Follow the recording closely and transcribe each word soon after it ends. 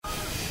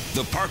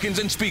The Parkins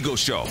and Spiegel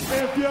Show.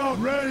 If y'all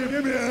ready,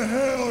 give me a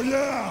hell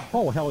yeah.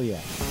 Oh, hell yeah.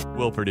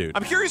 Will Perdue.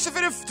 I'm curious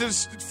if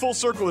just full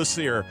circle this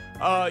here.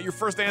 Your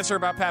first answer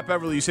about Pat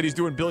Beverly, you said he's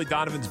doing Billy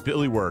Donovan's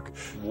Billy work.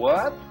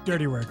 What?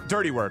 Dirty work.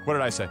 Dirty work. What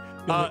did I say?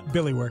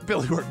 Billy work.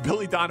 Billy work.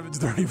 Billy Donovan's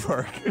dirty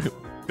work.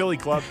 Billy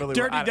Club. Billy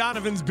Dirty work.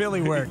 Donovan's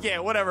Billy work. Yeah,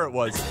 whatever it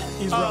was.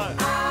 He's wrong.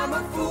 I'm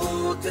a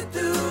fool to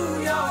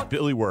do your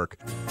Billy work.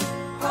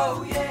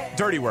 oh yeah.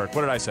 Dirty work.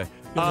 What did I say?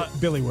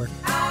 Billy work.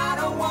 I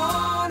don't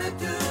want to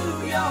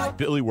do your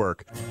Billy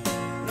work.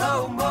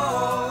 no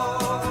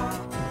more.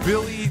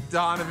 Billy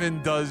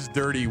Donovan does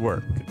dirty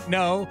work.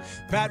 No,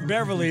 Pat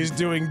Beverly's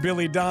doing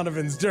Billy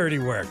Donovan's dirty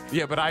work.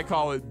 Yeah, but I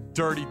call it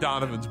Dirty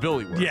Donovan's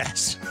Billy work.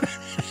 Yes.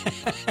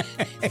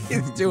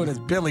 He's doing his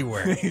Billy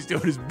work. He's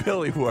doing his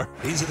Billy work.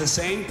 These are the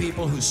same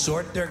people who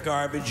sort their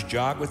garbage,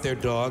 jog with their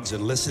dogs,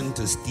 and listen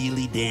to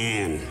Steely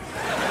Dan. You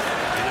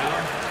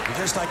know? You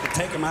just like to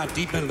take them out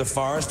deep into the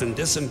forest and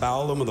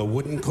disembowel them with a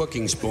wooden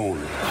cooking spoon.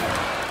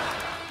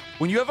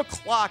 When you have a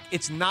clock,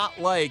 it's not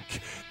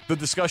like the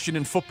discussion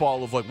in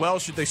football of like, well,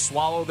 should they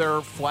swallow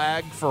their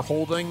flag for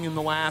holding in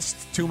the last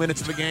 2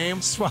 minutes of the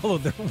game? Swallow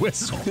their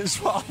whistle.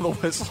 Swallow the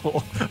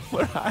whistle.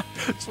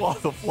 Swallow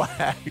the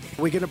flag.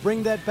 We going to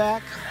bring that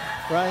back,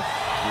 right?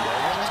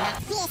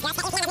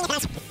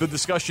 The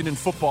discussion in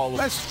football of,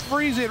 Let's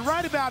freeze it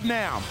right about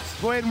now.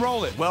 Go ahead and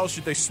roll it. well,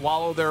 should they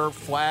swallow their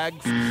flag?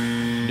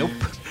 Nope.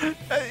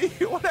 Hey,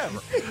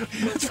 whatever.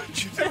 That's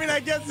what you I mean, I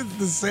guess it's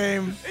the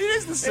same. It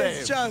is the same.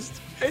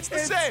 It's the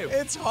same.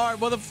 It's hard.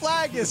 Well, the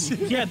flag is.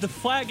 Yeah, the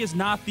flag is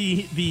not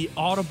the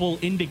audible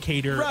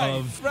indicator Right,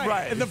 of.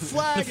 right. And the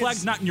flag's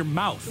is not in your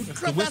mouth.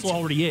 The whistle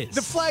already is.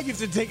 The flag you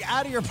have to take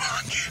out of your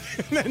pocket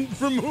and then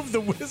remove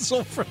the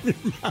whistle from your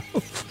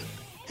mouth.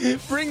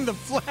 Bring the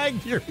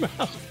flag to your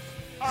mouth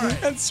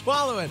and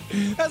swallow it.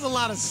 That's a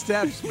lot of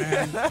steps,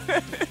 man.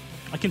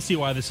 I can see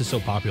why this is so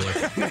popular.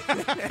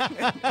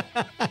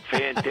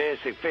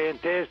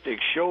 Fantastic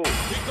show.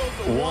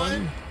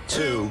 1,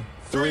 2,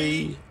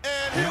 3,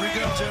 and here we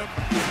go.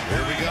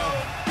 Here we go.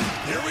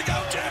 Here we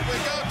go, Jack. Here we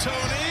go,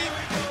 Tony.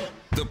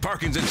 The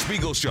Parkins and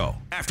Spiegel Show.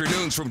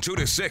 Afternoons from 2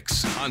 to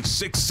 6 on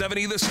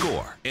 670 The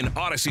Score in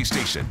Odyssey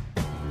Station.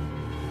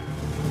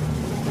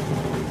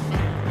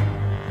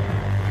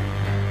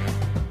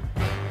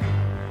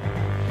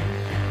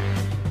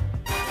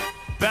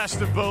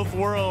 Best of both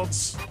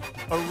worlds.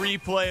 A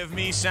replay of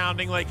me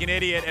sounding like an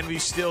idiot, and we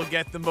still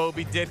get the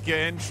Moby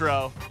Ditka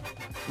intro.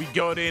 We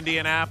go to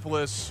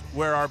Indianapolis,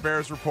 where our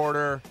Bears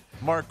reporter,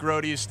 Mark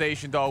Grody, is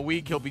stationed all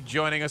week. He'll be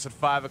joining us at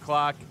 5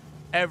 o'clock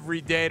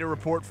every day to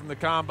report from the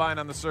Combine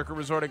on the Circa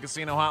Resort and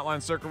Casino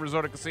Hotline. Circa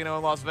Resort and Casino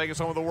in Las Vegas,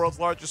 home of the world's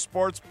largest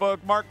sports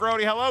book. Mark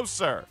Grody, hello,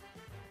 sir.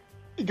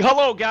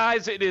 Hello,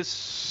 guys. It is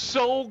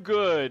so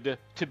good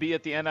to be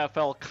at the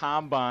NFL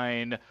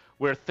Combine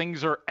where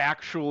things are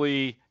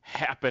actually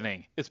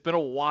happening. It's been a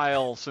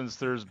while since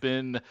there's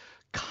been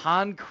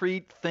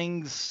concrete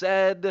things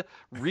said,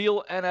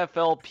 real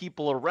NFL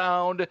people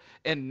around,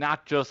 and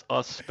not just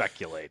us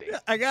speculating.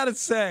 I gotta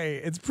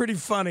say, it's pretty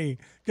funny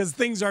because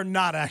things are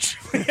not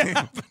actually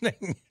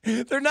happening.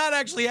 They're not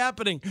actually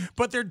happening,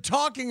 but they're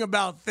talking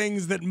about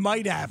things that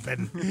might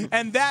happen,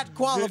 and that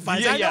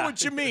qualifies. Yeah, I know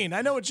what you mean.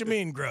 I know what you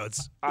mean,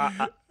 Groats.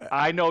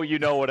 I know you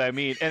know what I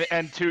mean.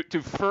 And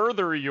to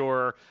further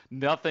your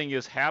nothing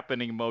is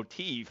happening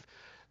motif,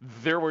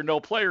 there were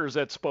no players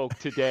that spoke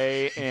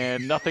today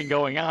and nothing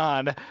going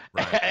on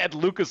at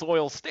Lucas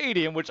Oil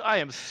Stadium, which I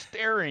am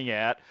staring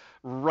at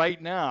right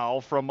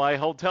now from my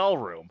hotel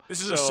room.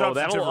 This is a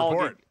substantive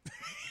report.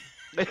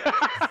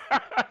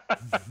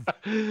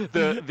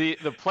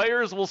 The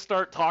players will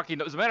start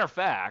talking. As a matter of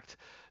fact,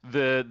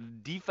 the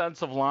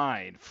defensive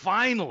line,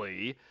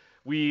 finally,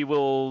 we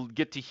will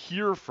get to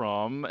hear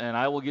from, and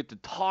I will get to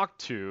talk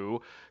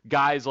to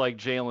guys like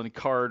Jalen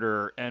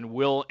Carter and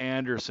Will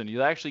Anderson.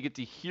 You'll actually get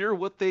to hear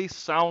what they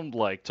sound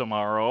like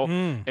tomorrow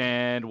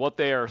and what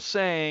they are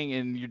saying,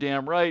 and you're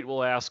damn right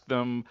we'll ask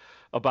them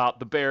about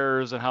the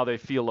Bears and how they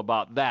feel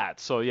about that.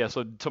 So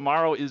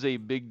tomorrow is a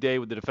big day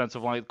with the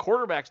defensive line.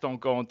 Quarterbacks don't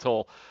go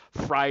until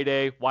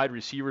Friday, wide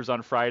receivers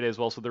on Friday as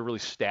well, so they're really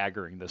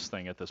staggering this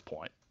thing at this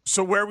point.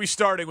 So where are we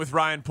starting with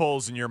Ryan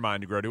Poles in your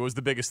mind, Grody? What was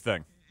the biggest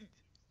thing?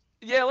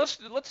 Yeah, let's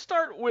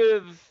start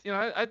with,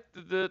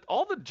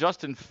 all the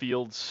Justin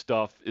Fields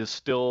stuff is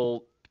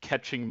still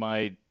catching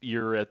my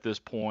ear at this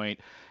point.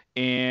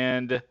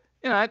 And,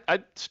 I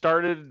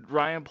started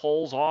Ryan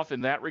Poles off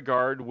in that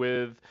regard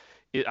with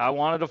I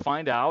wanted to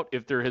find out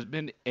if there has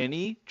been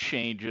any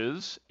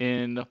changes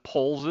in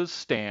Poles'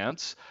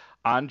 stance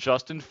on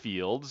Justin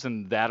Fields,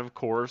 and that, of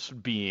course,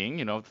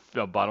 being,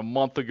 about a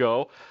month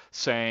ago,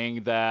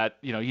 saying that,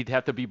 he'd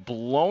have to be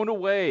blown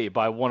away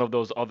by one of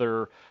those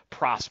other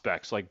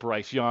prospects like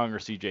Bryce Young or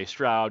C.J.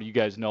 Stroud. You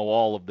guys know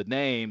all of the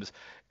names.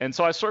 And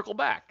so I circle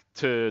back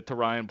to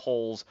Ryan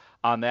Poles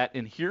on that,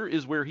 and here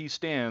is where he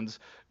stands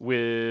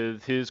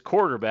with his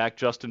quarterback,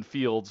 Justin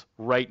Fields,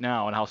 right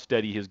now, and how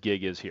steady his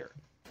gig is here.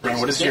 Ryan,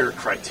 what is your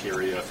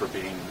criteria for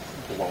being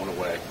blown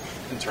away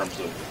in terms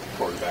of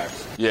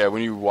quarterbacks? Yeah,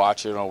 when you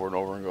watch it over and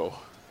over and go,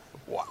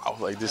 wow,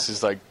 like this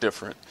is like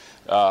different.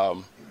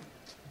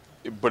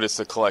 But it's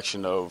a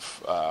collection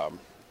of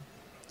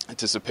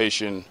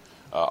anticipation,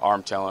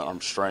 arm talent,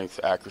 arm strength,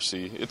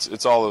 accuracy.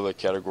 It's all of the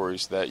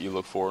categories that you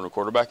look for in a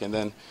quarterback. And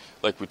then,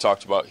 like we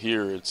talked about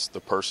here, it's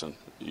the person.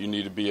 You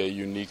need to be a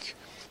unique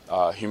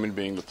human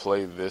being to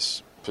play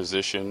this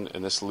position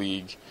in this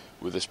league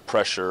with this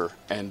pressure,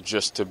 and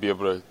just to be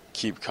able to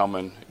keep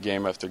coming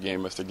game after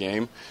game after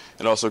game,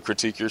 and also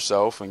critique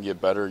yourself and get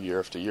better year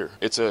after year.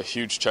 It's a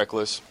huge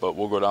checklist, but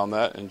we'll go down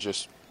that and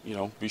just,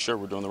 be sure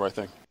we're doing the right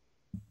thing.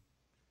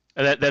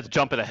 And that's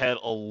jumping ahead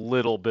a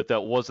little bit.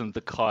 That wasn't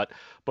the cut,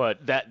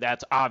 but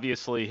that's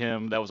obviously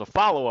him. That was a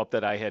follow-up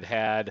that I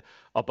had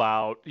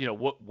about,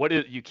 what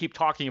is, you keep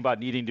talking about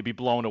needing to be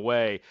blown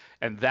away,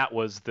 and that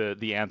was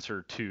the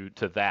answer to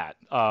that.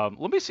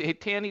 Let me see. Hey,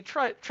 Tanny,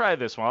 try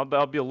this one.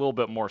 I'll be a little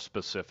bit more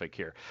specific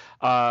here.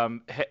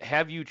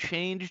 Have you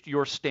changed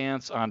your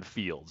stance on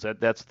Fields?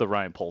 That's the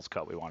Ryan Poles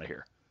cut we want to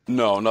hear.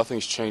 No,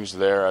 nothing's changed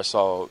there. I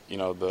saw,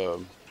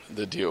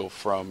 the deal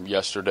from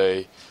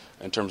yesterday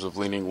in terms of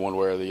leaning one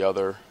way or the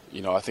other.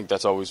 I think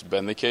that's always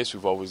been the case.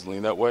 We've always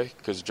leaned that way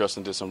because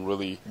Justin did some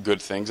really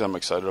good things. I'm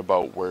excited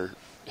about where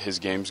his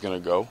game's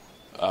going to go.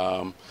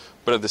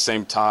 But at the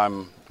same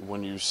time,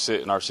 when you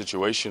sit in our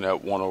situation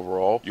at 1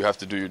 overall, you have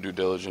to do your due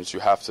diligence.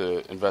 You have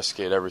to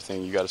investigate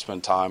everything. You got to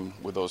spend time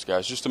with those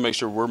guys just to make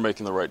sure we're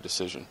making the right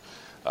decision.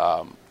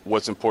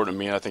 What's important to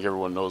me, and I think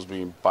everyone knows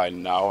me by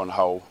now, and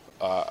how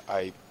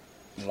I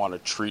want to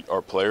treat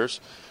our players,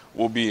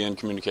 we'll be in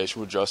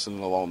communication with Justin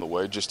along the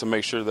way just to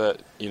make sure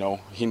that,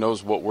 he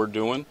knows what we're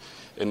doing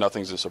and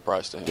nothing's a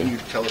surprise to him. Can you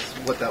tell us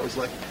what that was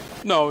like?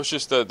 No, it's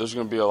just that there's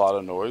going to be a lot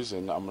of noise,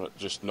 and I'm going to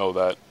just know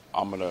that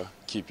I'm going to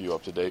keep you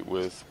up to date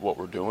with what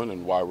we're doing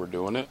and why we're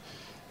doing it.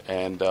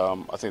 And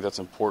I think that's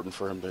important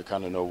for him to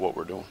kind of know what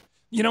we're doing.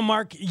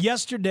 Mark,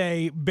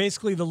 yesterday,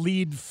 basically the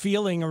lead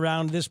feeling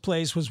around this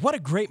place was what a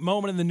great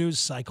moment in the news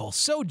cycle.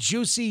 So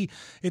juicy.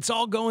 It's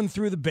all going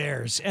through the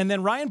Bears. And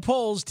then Ryan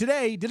Poles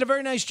today did a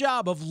very nice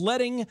job of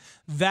letting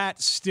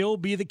that still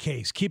be the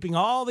case, keeping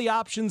all the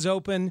options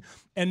open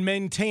and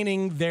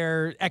maintaining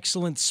their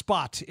excellent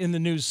spot in the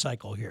news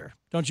cycle here.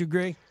 Don't you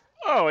agree?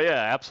 Oh, yeah,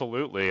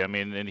 absolutely. I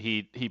mean, and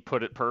he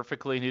put it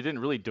perfectly, and he didn't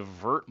really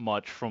divert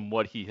much from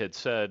what he had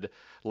said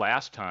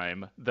last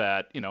time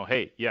that,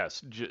 hey,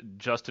 yes,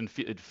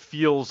 it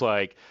feels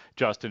like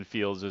Justin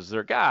Fields is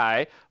their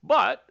guy,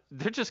 but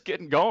they're just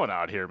getting going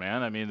out here,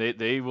 man. I mean,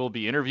 they will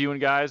be interviewing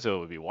guys.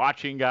 They'll be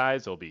watching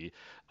guys. They'll be,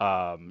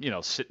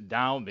 sitting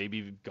down,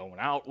 maybe going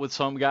out with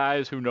some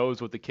guys. Who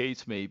knows what the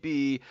case may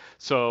be.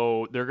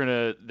 So they're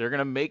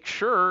gonna make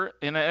sure.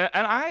 And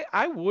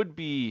I would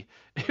be.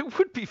 It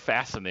would be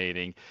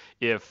fascinating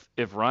if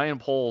Ryan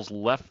Poles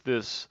left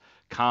this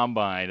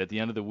combine at the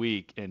end of the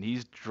week and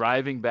he's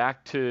driving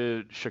back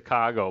to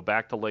Chicago,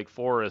 back to Lake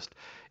Forest,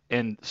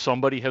 and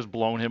somebody has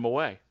blown him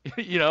away.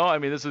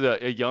 This is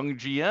a young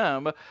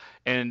GM,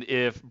 and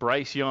if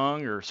Bryce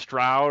Young or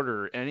Stroud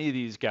or any of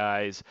these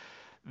guys,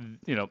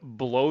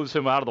 blows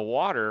him out of the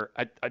water,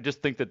 I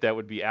just think that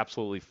would be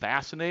absolutely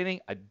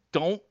fascinating. I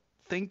don't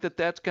think that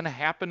that's going to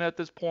happen at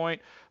this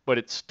point, but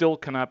it still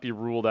cannot be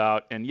ruled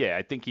out. And yeah,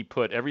 I think he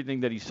put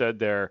everything that he said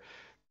there,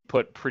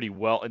 put pretty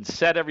well, and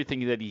said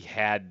everything that he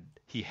had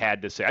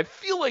to say. I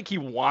feel like he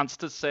wants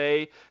to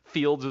say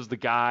Fields is the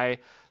guy.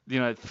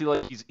 I feel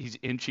like he's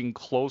inching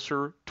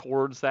closer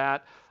towards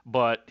that,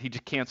 but he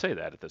just can't say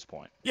that at this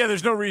point. Yeah,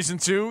 there's no reason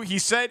to. He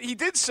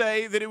did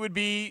say that it would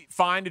be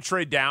fine to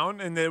trade down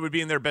and that it would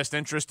be in their best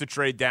interest to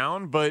trade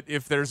down, but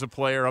if there's a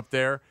player up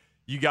there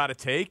you got to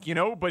take,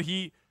 but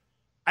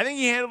I think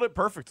he handled it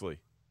perfectly.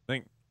 I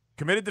think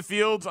committed to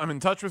Fields. I'm in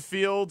touch with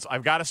Fields.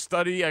 I've got to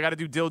study. I got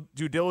to do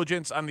due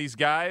diligence on these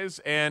guys,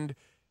 and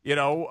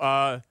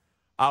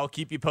I'll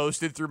keep you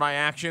posted through my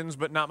actions,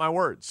 but not my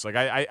words. Like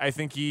I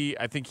think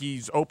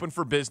he's open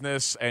for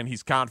business, and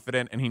he's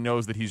confident, and he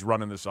knows that he's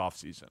running this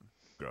offseason.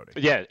 Grody.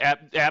 Yeah,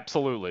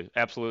 absolutely.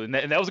 And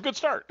that was a good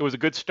start. It was a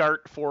good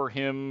start for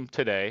him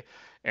today.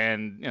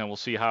 And we'll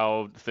see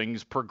how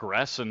things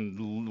progress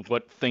and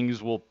what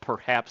things will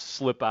perhaps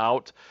slip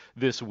out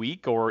this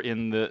week or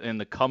in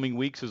the coming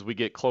weeks as we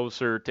get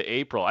closer to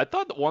April. I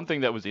thought that one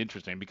thing that was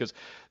interesting, because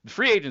the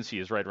free agency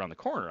is right around the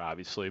corner,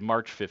 obviously,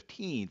 March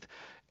 15th.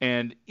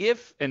 And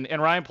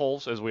Ryan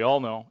Poles, as we all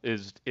know,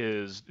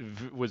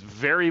 was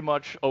very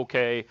much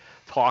okay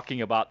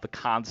talking about the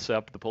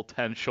concept, the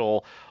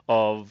potential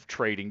of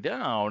trading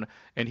down,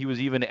 and he was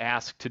even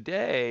asked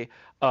today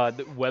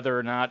whether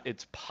or not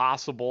it's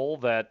possible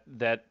that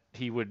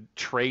he would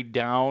trade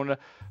down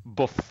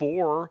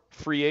before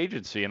free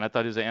agency, and I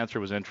thought his answer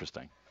was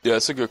interesting. Yeah,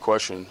 that's a good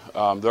question.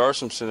 There are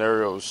some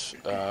scenarios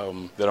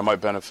that it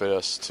might benefit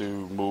us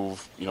to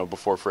move,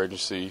 before free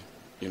agency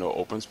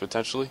opens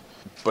potentially.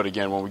 But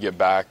again, when we get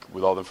back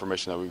with all the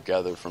information that we've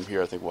gathered from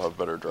here, I think we'll have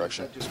better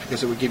direction. Just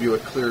because it would give you a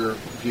clear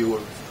view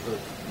of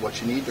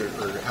what you need, or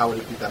how would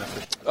it be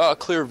beneficial? A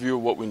clear view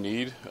of what we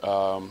need.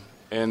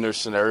 And there's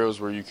scenarios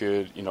where you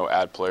could,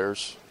 add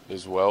players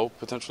as well,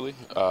 potentially,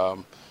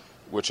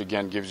 which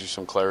again gives you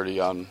some clarity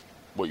on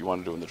what you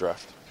want to do in the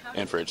draft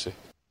and free agency.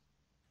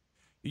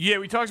 Yeah,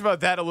 we talked about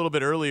that a little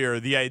bit earlier.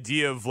 The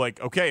idea of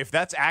okay, if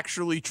that's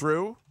actually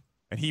true,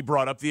 and he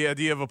brought up the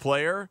idea of a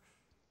player,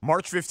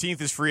 March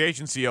 15th is free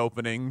agency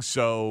opening,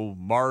 so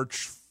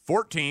March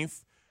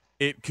 14th,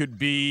 it could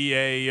be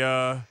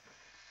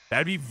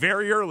that'd be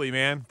very early,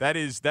 man. That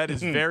is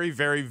very,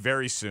 very,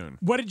 very soon.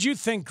 What did you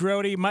think,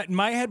 Grody?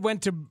 My head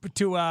went to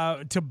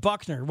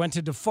Buckner, went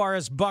to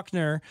DeForest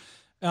Buckner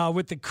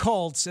with the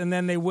Colts, and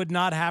then they would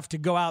not have to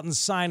go out and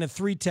sign a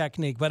 3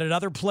 technique. But did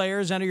other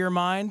players enter your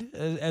mind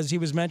as he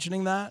was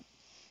mentioning that?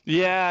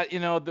 Yeah,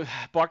 the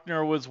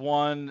Buckner was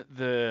one.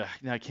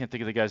 I can't think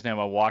of the guy's name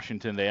on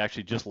Washington. They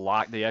actually just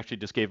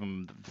gave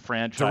him the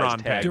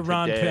franchise tag.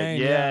 Deron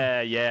Payne.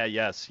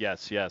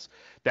 Yes.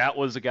 That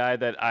was a guy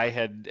that I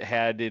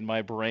had in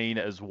my brain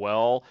as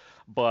well.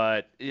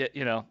 But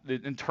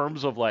in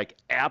terms of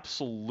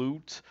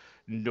absolute,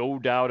 no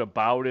doubt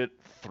about it,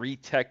 3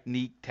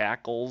 technique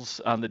tackles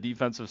on the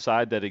defensive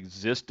side that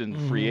exist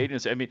in free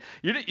agency. I mean,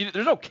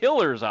 there's no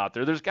killers out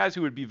there. There's guys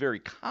who would be very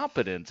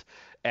competent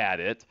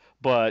at it,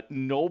 but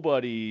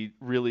nobody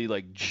really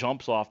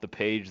jumps off the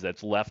page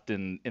that's left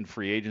in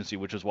free agency,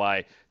 which is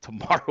why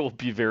tomorrow will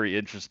be very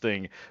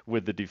interesting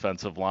with the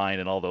defensive line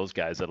and all those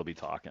guys that'll be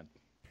talking.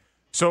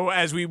 So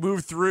as we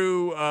move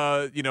through,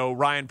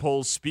 Ryan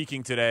Poles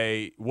speaking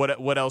today,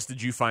 what else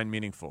did you find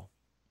meaningful?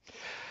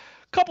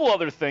 Couple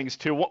other things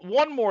too.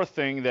 One more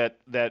thing that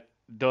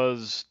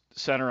does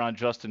center on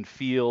Justin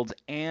Fields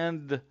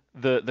and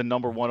the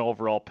number 1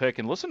 overall pick.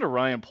 And listen to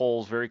Ryan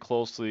Poles very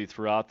closely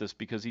throughout this,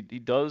 because he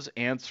does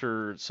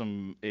answer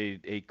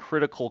a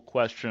critical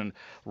question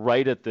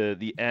right at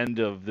the end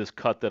of this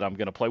cut that I'm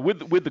going to play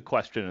with the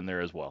question in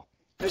there as well.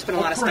 There's been a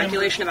lot of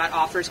speculation about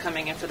offers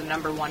coming in for the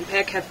number 1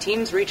 pick. Have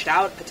teams reached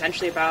out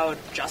potentially about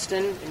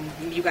Justin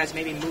and you guys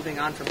maybe moving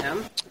on from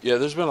him? Yeah,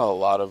 there's been a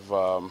lot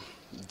of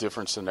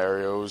different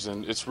scenarios,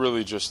 and it's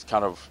really just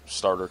kind of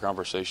starter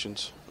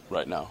conversations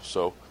right now.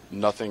 So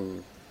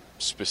nothing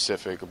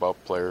specific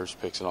about players,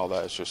 picks, and all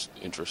that. It's just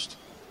interest.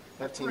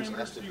 Have teams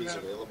asked if he's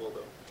available,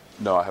 though?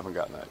 No, I haven't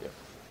gotten that yet.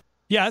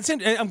 Yeah,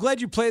 I'm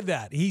glad you played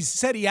that. He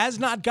said he has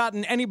not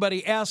gotten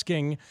anybody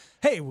asking,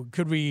 hey,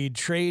 could we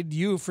trade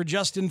you for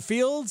Justin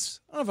Fields?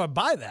 I don't know if I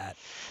buy that.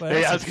 But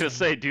hey, I was going to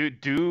say,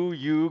 do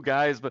you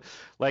guys, but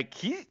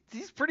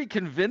he's pretty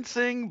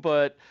convincing,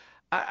 but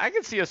I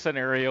can see a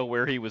scenario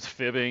where he was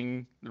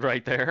fibbing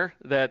right there.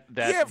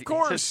 Yeah, of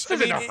course.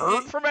 Isn't it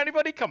hurt from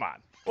anybody? Come on.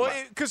 Well,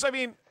 because,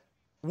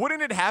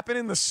 wouldn't it happen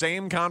in the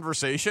same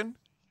conversation?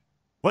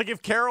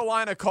 If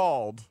Carolina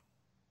called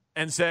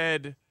and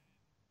said,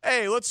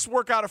 hey, let's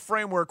work out a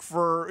framework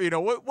for,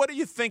 what are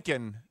you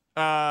thinking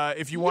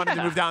if you wanted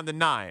to move down to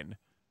 9?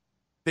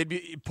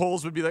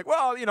 Poles would be like,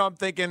 well, I'm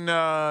thinking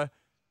a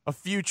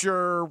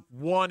future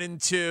 1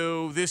 and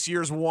 2, this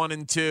year's 1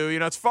 and 2.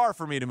 It's far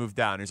for me to move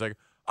down. He's like,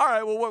 all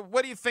right, well,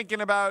 what are you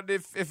thinking about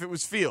if it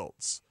was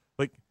Fields?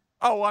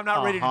 I'm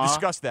not ready to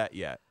discuss that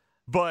yet.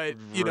 But,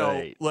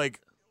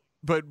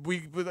 but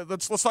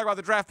let's talk about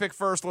the draft pick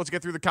first. Let's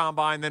get through the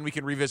combine, then we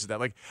can revisit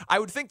that. I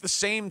would think the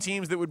same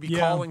teams that would be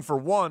calling for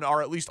 1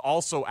 are at least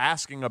also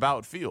asking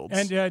about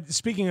Fields. And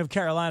speaking of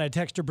Carolina,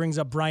 Texter brings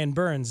up Brian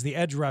Burns, the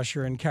edge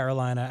rusher in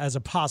Carolina, as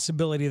a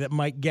possibility that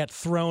might get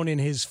thrown in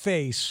his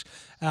face,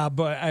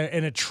 but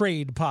in a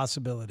trade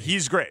possibility.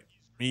 He's great.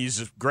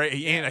 He's great,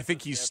 and I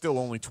think he's still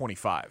only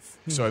 25.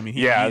 So,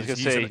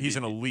 he's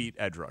an elite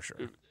edge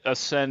rusher.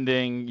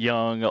 Ascending,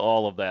 young,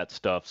 all of that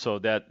stuff. So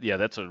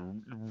that's a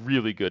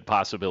really good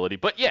possibility.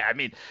 But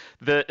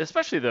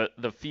especially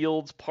the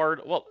Fields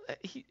part. Well,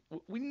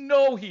 we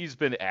know he's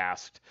been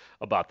asked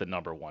about the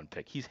number 1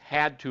 pick. He's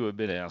had to have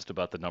been asked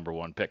about the number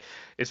 1 pick.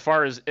 As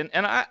far as he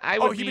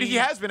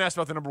has been asked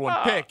about the number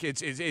 1 pick.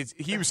 It's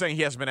he was saying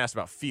he hasn't been asked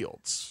about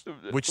Fields,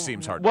 which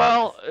seems hard.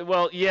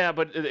 Well, yeah,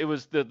 but it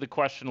was the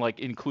question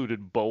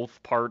included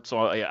both parts.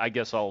 So I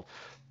guess I'll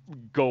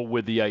go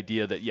with the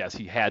idea that yes,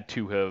 he had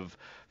to have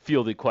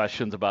fielded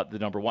questions about the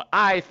number 1.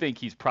 I think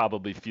he's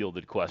probably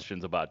fielded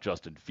questions about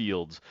Justin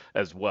Fields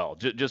as well.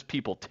 Just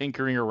people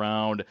tinkering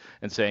around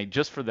and saying,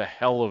 just for the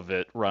hell of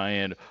it,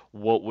 Ryan,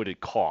 what would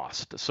it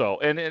cost? So,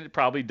 and it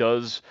probably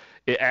does.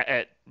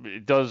 It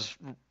does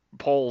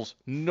Poles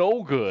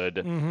no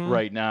good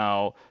right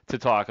now to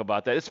talk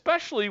about that,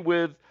 especially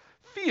with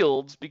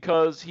Fields,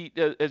 because he,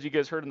 as you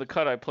guys heard in the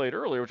cut I played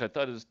earlier, which I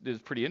thought is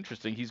pretty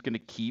interesting, he's going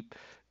to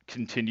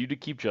continue to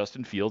keep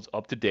Justin Fields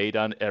up to date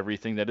on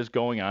everything that is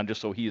going on,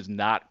 just so he is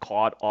not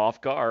caught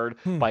off guard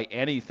by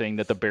anything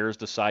that the Bears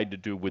decide to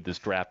do with this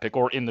draft pick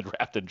or in the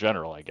draft in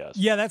general, I guess.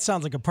 Yeah, that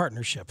sounds like a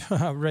partnership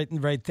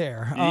right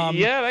there.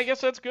 Yeah, I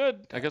guess that's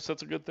good. I guess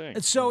that's a good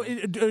thing. So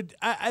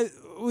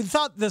we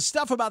thought the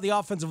stuff about the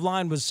offensive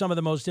line was some of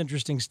the most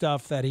interesting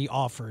stuff that he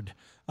offered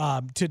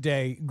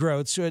today,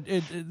 Groth. So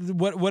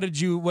what did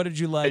you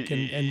like,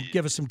 and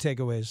give us some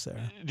takeaways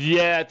there?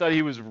 Yeah, I thought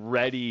he was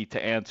ready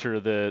to answer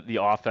the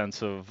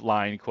offensive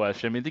line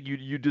question. I think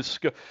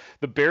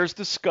the Bears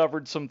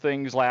discovered some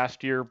things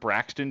last year.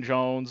 Braxton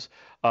Jones,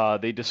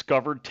 they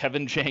discovered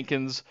Tevin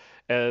Jenkins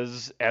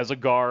as a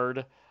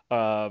guard.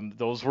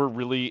 Those were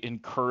really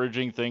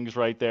encouraging things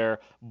right there.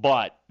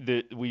 But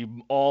we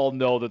all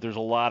know that there's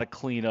a lot of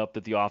cleanup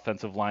that the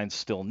offensive line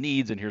still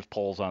needs, and here's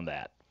Poles on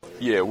that.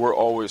 Yeah, we're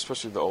always,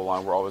 especially the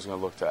O-line, we're always going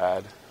to look to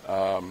add.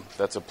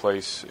 That's a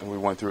place, and we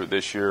went through it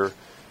this year, and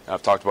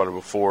I've talked about it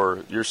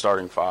before. You're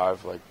starting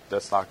 5, like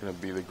that's not going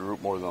to be the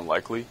group more than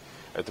likely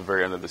at the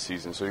very end of the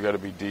season. So you got to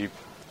be deep,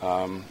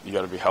 you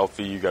got to be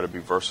healthy, you got to be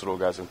versatile.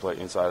 Guys can play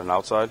inside and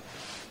outside.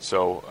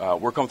 So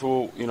we're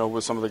comfortable,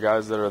 with some of the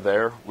guys that are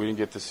there. We didn't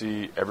get to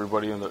see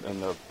everybody in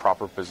the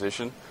proper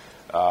position,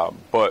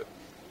 but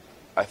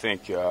I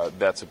think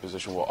that's a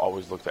position we'll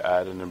always look to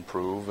add and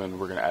improve, and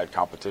we're going to add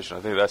competition.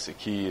 I think that's the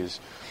key is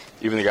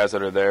even the guys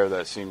that are there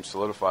that seem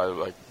solidified,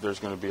 like there's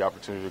going to be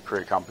opportunity to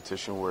create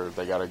competition where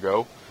they got to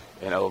go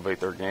and elevate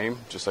their game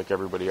just like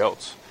everybody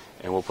else,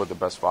 and we'll put the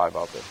best 5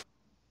 out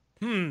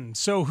there.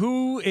 So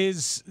who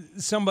is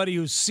somebody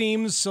who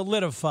seems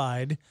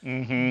solidified,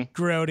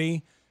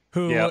 Grody,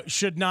 who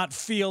should not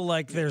feel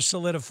like they're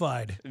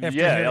solidified after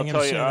hearing I'll him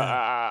tell say you,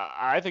 that?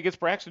 I think it's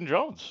Braxton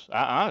Jones,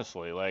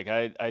 honestly. Like,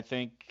 I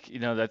think,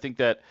 I think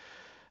that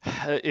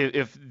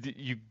if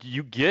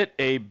you get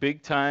a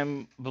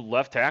big-time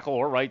left tackle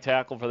or right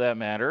tackle for that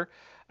matter,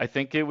 I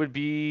think it would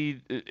be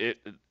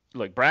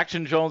like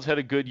Braxton Jones had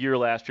a good year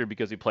last year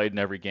because he played in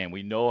every game.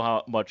 We know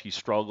how much he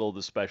struggled,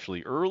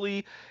 especially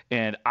early.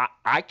 And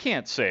I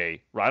can't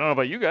say, I don't know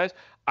about you guys,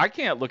 I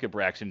can't look at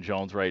Braxton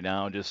Jones right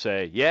now and just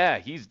say,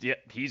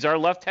 he's our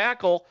left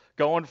tackle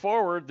going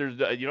forward. You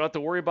don't have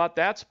to worry about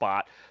that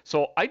spot.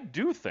 So I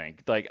do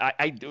think,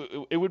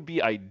 it would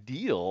be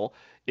ideal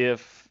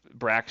if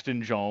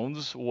Braxton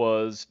Jones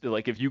was,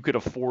 if you could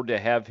afford to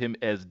have him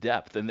as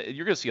depth. And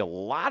you're going to see a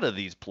lot of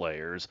these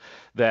players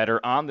that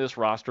are on this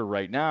roster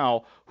right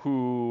now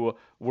who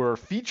were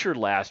featured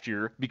last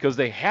year because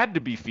they had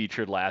to be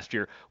featured last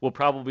year will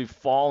probably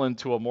fall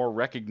into a more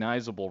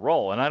recognizable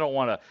role. And I don't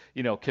want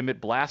to,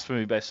 commit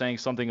blasphemy by saying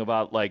something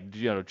about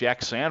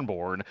Jack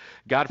Sanborn.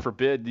 God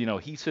forbid,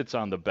 he sits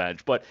on the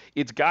bench. But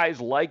it's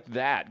guys like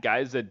that,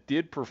 guys that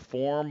did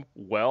perform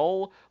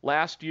well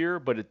last year,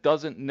 but it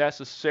doesn't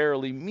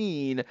necessarily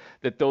mean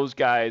that those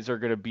guys are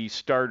going to be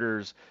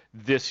starters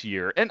this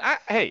year. And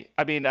I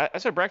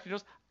said Braxton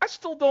Jones. I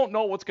still don't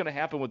know what's going to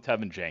happen with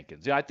Tevin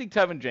Jenkins. I think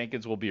Tevin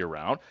Jenkins will be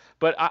around,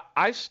 but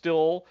I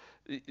still,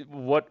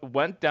 what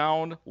went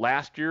down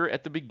last year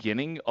at the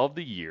beginning of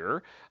the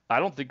year, I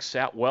don't think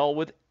sat well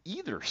with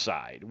either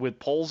side, with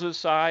Poles'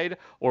 side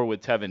or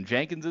with Tevin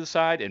Jenkins'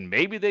 side, and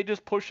maybe they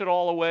just push it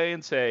all away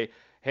and say,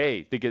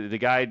 hey, the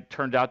guy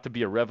turned out to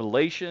be a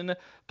revelation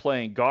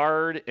playing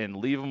guard and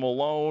leave him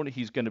alone.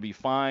 He's going to be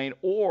fine.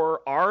 Or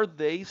are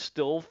they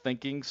still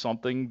thinking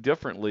something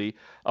differently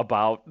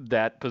about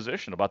that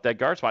position, about that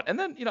guard spot? And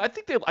then, I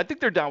think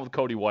they're down with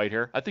Cody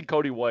Whitehair. I think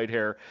Cody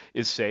Whitehair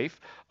is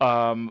safe.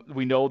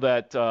 We know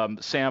that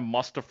Sam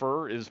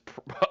Mustipher is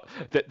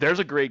there's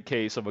a great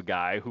case of a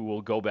guy who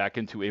will go back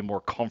into a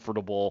more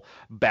comfortable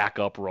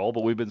backup role,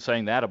 but we've been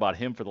saying that about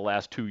him for the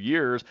last 2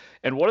 years.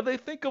 And what do they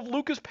think of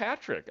Lucas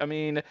Patrick? I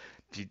mean,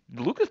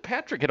 Lucas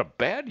Patrick had a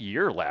bad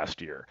year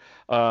last year.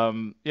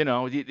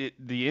 The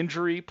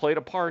injury played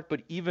a part,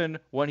 but even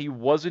when he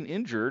wasn't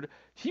injured,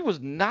 he was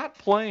not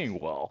playing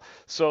well.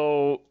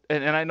 So,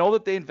 and I know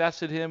that they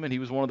invested him, and he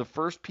was one of the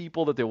first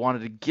people that they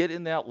wanted to get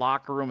in that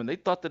locker room, and they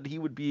thought that he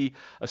would be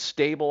a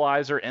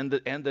stabilizer and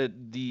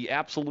the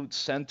absolute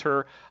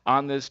center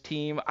on this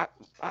team.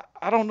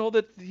 I don't know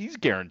that he's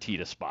guaranteed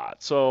a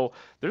spot. So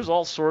there's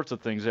all sorts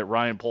of things that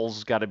Ryan Poles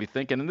has got to be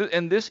thinking,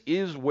 and this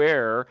is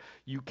where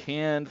you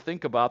can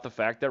think about the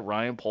fact that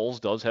Ryan Poles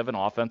does have an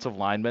offensive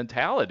line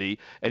mentality,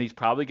 and he's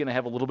probably going to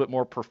have a little bit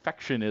more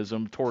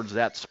perfectionism towards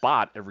that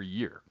spot every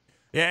year.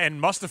 Yeah,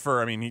 and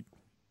Mustipher,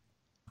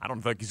 I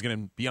don't think he's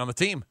going to be on the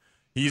team.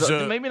 He's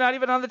maybe not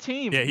even on the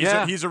team.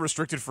 Yeah, he's a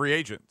restricted free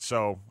agent,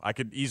 so I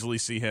could easily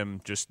see him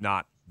just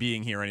not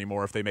being here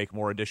anymore if they make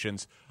more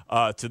additions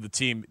to the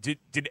team.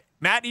 Did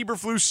Matt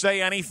Eberflus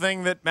say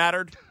anything that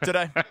mattered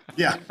today?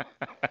 Yeah.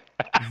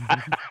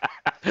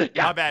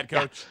 My bad,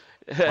 Coach.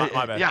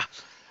 My bad. Yeah.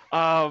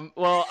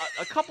 Well,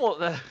 a couple.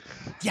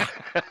 Yeah.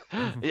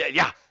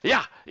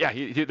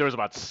 There was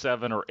about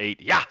 7 or 8.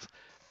 Yeah.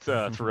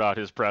 Throughout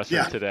his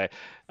presser today.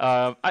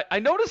 I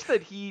noticed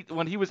that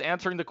when he was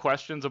answering the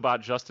questions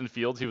about Justin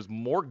Fields, he was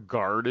more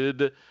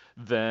guarded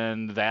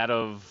than that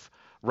of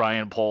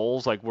Ryan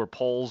Poles, like where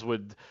Poles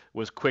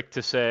was quick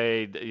to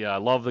say, I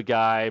love the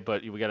guy,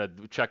 but we got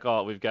to check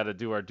out, we've got to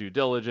do our due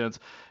diligence.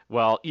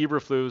 Well,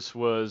 Eberflus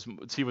was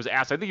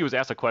asked, I think he was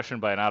asked a question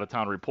by an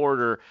out-of-town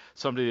reporter,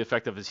 somebody to the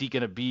effect of, is he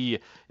going to be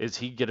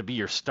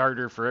your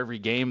starter for every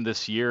game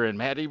this year? And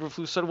Matt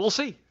Eberflus said, we'll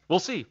see.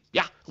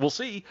 Yeah, we'll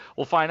see.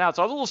 We'll find out.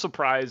 So I was a little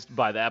surprised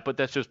by that, but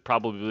that's just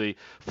probably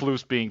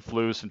Flus being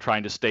Flus and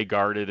trying to stay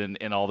guarded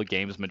and all the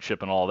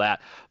gamesmanship and all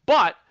that.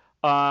 But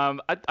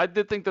I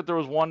did think that there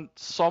was one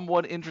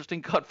somewhat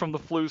interesting cut from the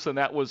Flus, and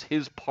that was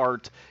his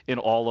part in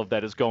all of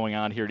that is going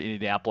on here in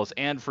Indianapolis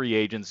and free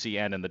agency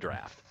and in the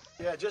draft.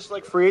 Yeah, just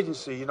like free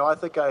agency, I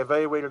think I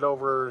evaluated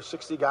over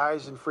 60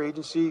 guys in free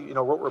agency,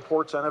 wrote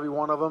reports on every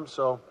one of them,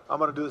 so I'm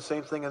going to do the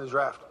same thing in the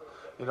draft.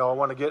 I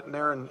want to get in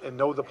there and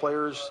know the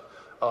players,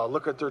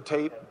 look at their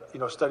tape,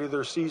 study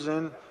their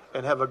season,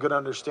 and have a good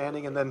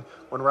understanding. And then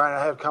when Ryan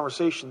and I have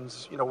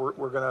conversations,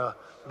 we're going to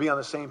be on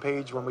the same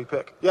page when we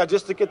pick. Yeah,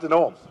 just to get to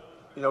know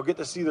them, get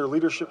to see their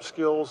leadership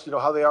skills,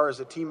 how they are as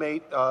a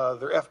teammate,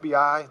 their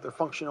FBI, their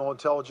functional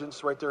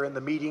intelligence right there in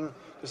the meeting,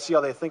 to see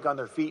how they think on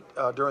their feet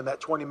during that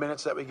 20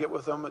 minutes that we get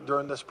with them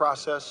during this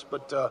process.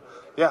 But,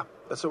 yeah,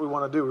 that's what we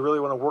want to do. We really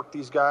want to work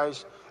these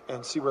guys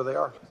and see where they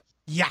are.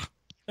 Yeah.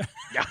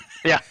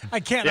 Yeah. I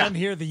can't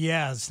unhear the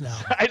yes now.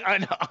 I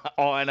know.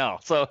 Oh, I know.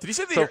 So did he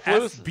say so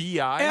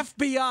FBI?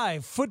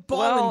 FBI,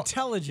 football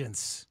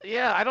intelligence.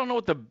 Yeah, I don't know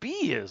what the B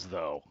is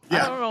though.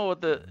 Yeah. I don't know what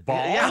the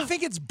ball. Yeah. I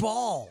think it's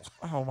ball.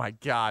 Oh my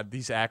God,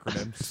 these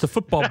acronyms. It's the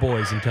football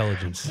boys'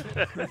 intelligence.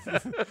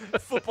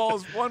 Football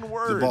is one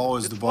word. The ball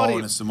is the ball, funny.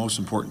 and it's the most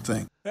important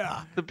thing.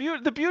 Yeah. The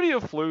beauty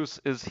of Flus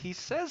is he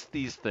says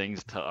these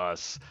things to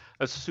us,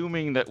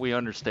 assuming that we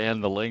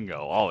understand the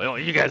lingo. Oh,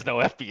 you guys know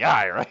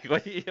FBI,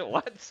 right?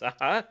 What?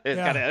 Huh? It's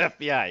got an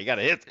FBI. You got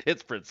a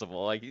hits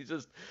principle. Like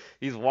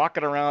he's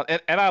walking around,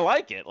 and I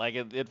like it. Like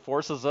it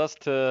forces us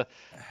to,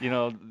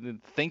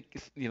 think,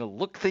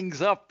 look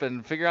things up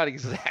and figure out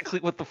exactly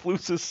what the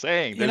Flus is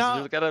saying. There's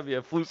got to be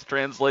a Flus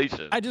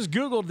translation. I just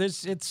Googled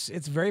this.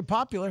 It's very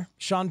popular.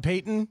 Sean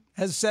Payton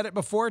has said it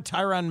before.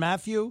 Tyrann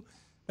Mathieu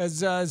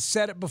has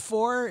said it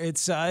before.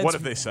 It's what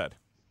have they said?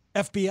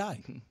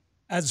 FBI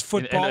as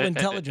football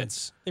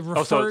intelligence. They've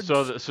so referred.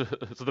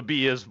 The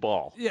B is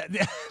ball. Yeah,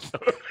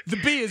 the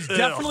B is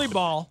definitely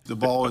ball. The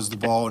ball is the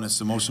ball, and it's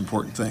the most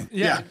important thing.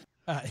 Yeah.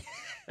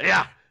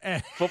 Yeah.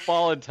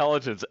 Football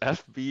intelligence,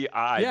 FBI.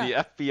 Yeah.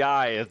 The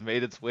FBI has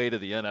made its way to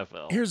the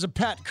NFL. Here's a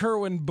Pat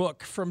Kerwin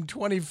book from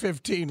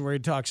 2015 where he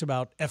talks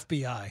about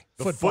FBI.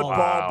 The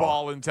football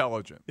ball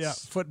intelligence. Yeah,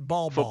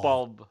 football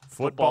ball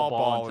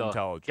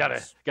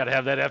intelligence. Gotta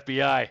have that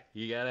FBI.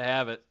 You gotta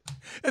have it.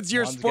 It's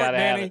your sport,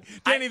 Danny.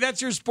 Danny,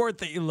 that's your sport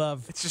that you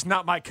love. It's just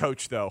not my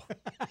coach, though.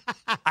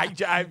 There's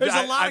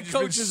a lot of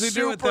coaches who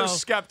do it, though. Super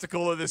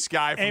skeptical of this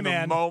guy from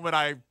the moment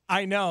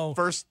I know.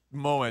 First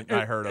moment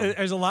I heard him.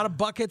 There's a lot of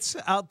buckets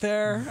out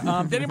there.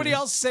 Did anybody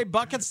else say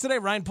buckets today?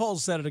 Ryan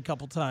Poles said it a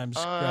couple times.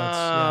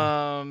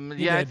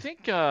 I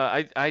think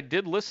I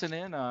did listen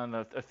in on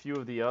a few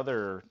of the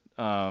other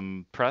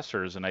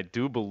pressers, and I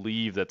do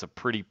believe that's a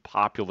pretty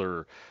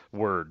popular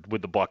word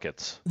with the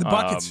buckets. The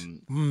buckets.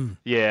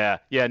 Yeah.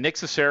 Nick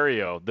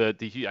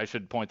Caserio, I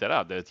should point that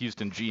out. The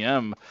Houston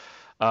GM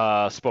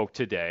spoke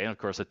today, and of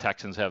course the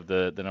Texans have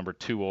the number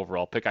 2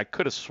 overall pick. I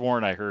could have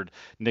sworn I heard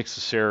Nick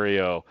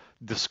Caserio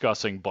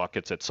discussing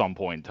buckets at some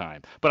point in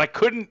time, but I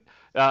couldn't.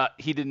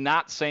 He did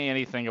not say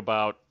anything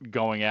about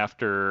going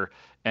after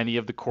any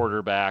of the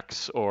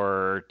quarterbacks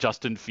or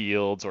Justin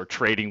Fields or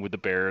trading with the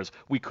Bears.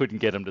 We couldn't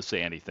get him to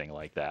say anything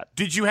like that.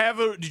 Did you have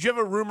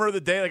a rumor of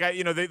the day?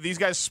 Like these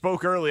guys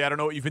spoke early. I don't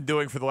know what you've been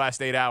doing for the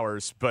last 8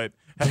 hours, but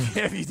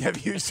have you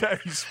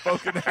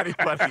spoken to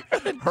anybody?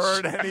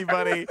 Heard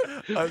anybody?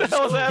 Gave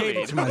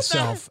it to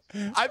myself.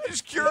 I'm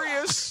just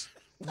curious.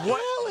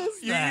 What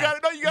is that?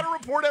 You got to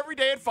report every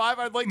day at 5.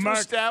 I'd like to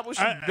establish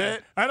a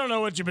bit. I don't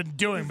know what you've been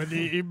doing, but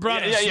you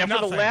brought us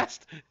nothing.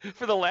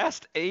 For the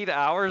last 8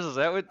 hours. Is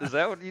that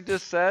what you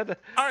just said?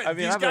 All right.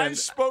 These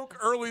guys spoke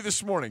early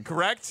this morning,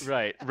 correct?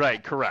 Right.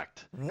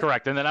 Correct.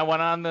 And then I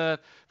went on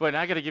But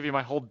I got to give you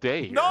my whole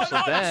day here.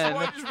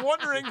 I'm just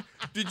wondering.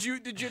 Did you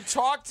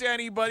talk to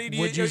anybody?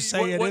 Would you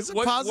say it is a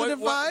positive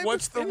vibe?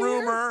 What's the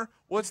rumor?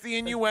 What's the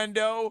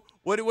innuendo?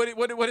 What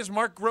is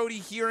Mark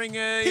Grody hearing?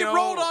 He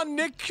rolled on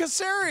Nick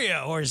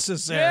Caserio or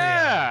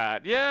Caserio.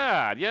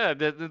 Yeah.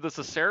 The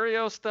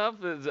Caserio stuff,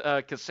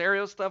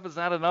 Caserio stuff is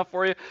not enough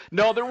for you.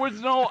 No, there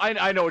was no.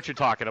 I know what you're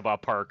talking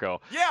about,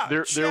 Parco. Yeah, there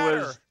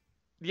was.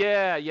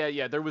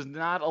 Yeah. There was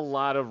not a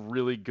lot of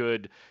really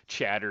good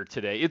chatter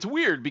today. It's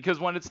weird because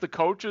when it's the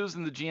coaches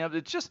and the GM,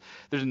 it's just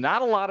there's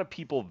not a lot of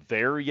people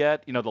there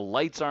yet. The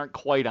lights aren't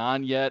quite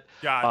on yet.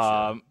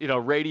 Gotcha.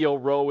 Radio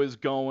Row is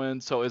going,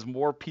 so as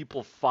more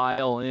people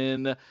file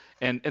in,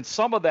 and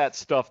some of that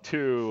stuff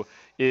too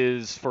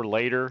is for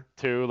later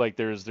too. Like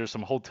there's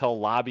some hotel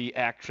lobby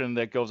action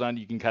that goes on.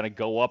 You can kind of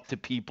go up to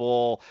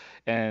people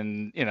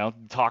and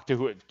talk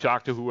to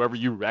whoever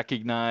you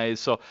recognize.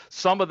 So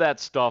some of that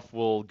stuff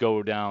will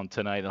go down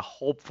tonight, and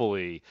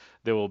hopefully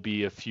there will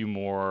be a few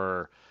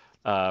more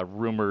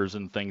rumors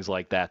and things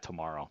like that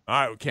tomorrow.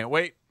 All right, we can't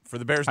wait for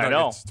the Bears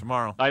Nuggets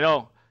tomorrow. I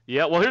know.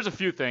 Yeah, well, here's a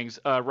few things.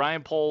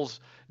 Ryan Poles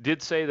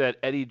did say that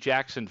Eddie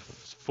Jackson's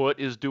foot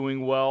is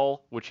doing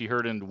well, which he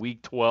heard in Week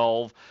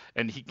 12,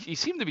 and he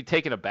seemed to be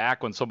taken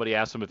aback when somebody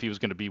asked him if he was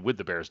going to be with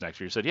the Bears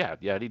next year. He said, yeah,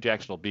 Eddie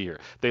Jackson will be here.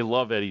 They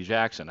love Eddie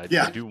Jackson. I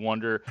do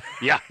wonder.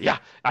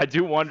 I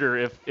do wonder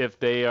if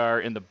they are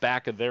in the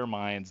back of their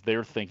minds,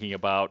 they're thinking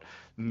about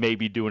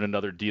maybe doing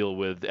another deal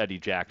with Eddie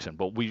Jackson,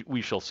 but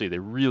we shall see. They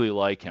really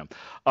like him.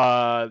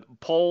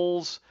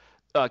 Poles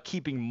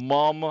keeping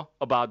mum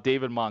about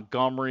David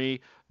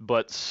Montgomery,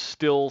 but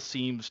still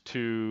seems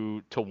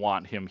to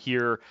want him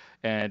here.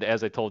 And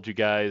as I told you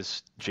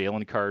guys,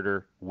 Jalen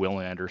Carter,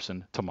 Will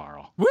Anderson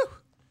tomorrow. Woo!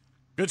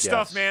 Good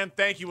stuff, man.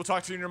 Thank you. We'll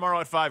talk to you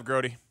tomorrow at 5,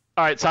 Grody. All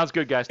All right, sounds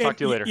good, guys. Talk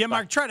to you later. Yeah,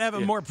 Mark, Bye. try to have a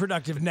more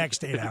productive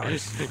next 8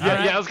 hours.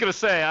 Yeah, I was going to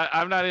say,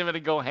 I'm not even going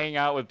to go hang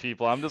out with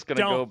people. I'm just going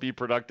to Don't. go be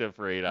productive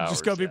for 8 hours.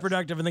 Just go be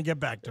productive and then get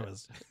back to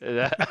us.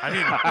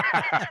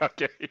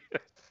 Okay.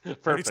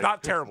 But Perfect. it's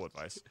not terrible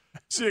advice.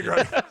 See you,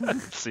 Greg.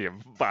 See you.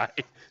 Bye.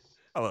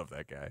 I love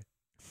that guy.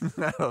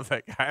 I love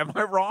that guy. Am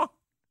I wrong?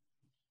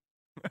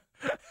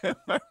 Am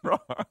I wrong?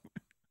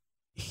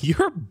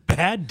 You're a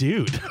bad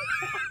dude.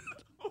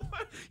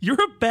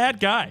 You're a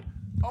bad guy.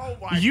 Oh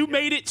my! You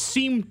made it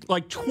seem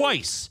like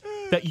twice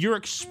that you're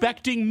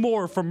expecting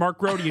more from Mark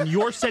Grody, and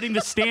you're setting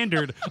the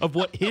standard of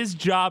what his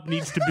job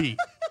needs to be.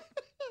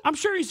 I'm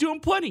sure he's doing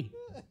plenty.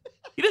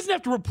 He doesn't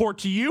have to report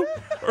to you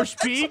or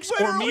Speaks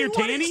or me or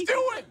Tanny. He's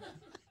doing.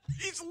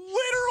 He's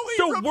literally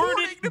So word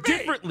reporting it to me.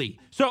 differently.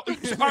 So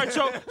all right.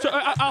 So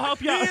I'll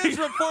help you out. He is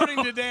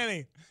reporting to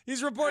Danny.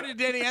 He's reporting to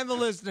Danny and the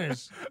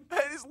listeners.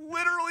 That is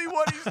literally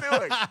what he's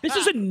doing. This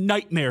is a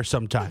nightmare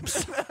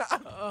sometimes.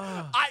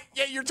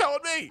 Yeah, you're telling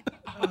me.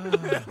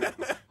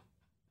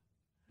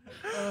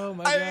 Oh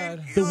my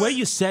God! The way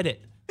you said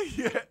it.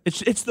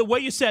 It's the way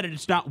you said it.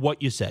 It's not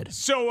what you said.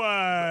 So,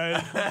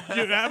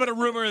 you're having a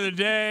rumor of the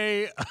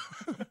day.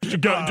 You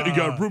got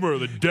a rumor of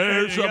the day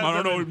or something?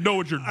 I don't know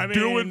what you're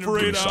doing for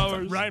 8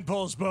 hours. Ryan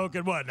Pohl spoke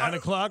at what, 9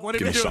 o'clock? What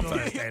did he do in the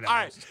last 8 hours? All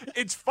right,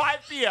 it's 5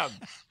 p.m.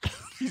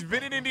 He's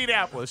been in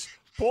Indianapolis.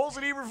 Poles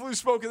and Eberflus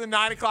spoke in the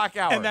 9 o'clock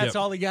hour. And that's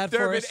all he got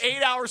there for have us? been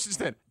 8 hours since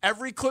then.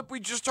 Every clip we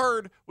just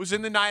heard was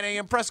in the 9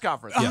 a.m. press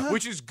conference,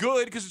 which is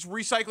good because it's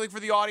recycling for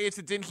the audience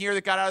that didn't hear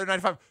that got out of their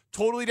 95.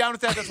 Totally down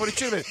with that. That's what it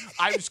should have been.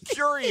 I was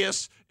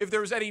curious if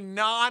there was any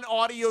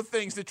non-audio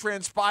things that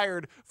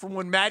transpired from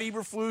when Matt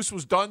Eberflus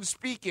was done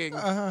speaking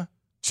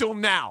till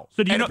now.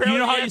 So do you know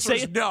how you say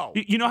say it? No.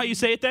 You know how you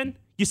say it then?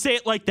 You say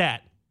it like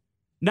that.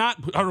 Not,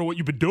 I don't know what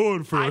you've been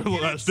doing for the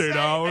last 8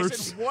 hours. I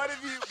said, what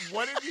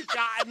have you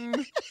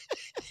gotten?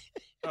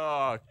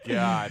 Oh,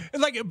 God.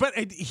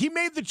 But he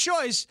made the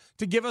choice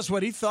to give us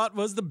what he thought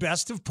was the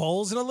best of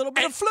Poles and a little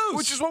bit of Flus.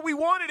 Which is what we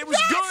wanted. It was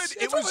good.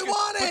 That's what we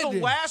wanted. But the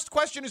last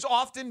question is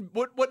often,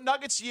 what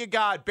nuggets you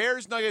got?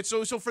 Bears nuggets.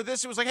 So for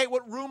this, it was like, hey,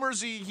 what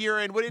rumors are you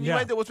hearing? What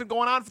innuendo? What's been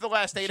going on for the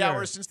last 8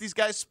 hours since these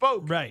guys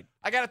spoke? Right.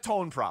 I got a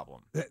tone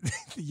problem.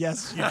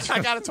 Yes. You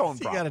I got a tone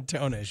problem. You got a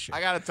tone issue.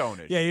 I got a tone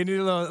issue. Yeah, you need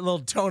a little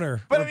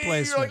toner But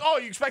replacement. you're like, oh,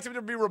 you expect him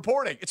to be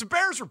reporting. It's a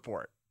Bears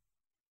report.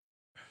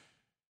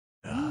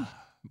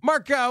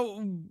 Mark,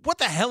 what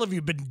the hell have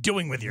you been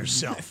doing with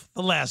yourself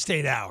the last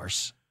 8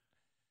 hours?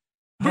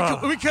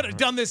 We could have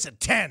done this at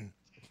 10.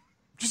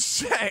 Just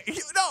say.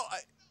 No,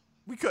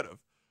 we could have.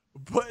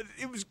 But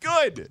it was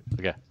good.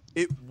 Okay.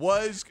 It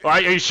was good.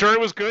 Are you sure it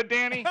was good,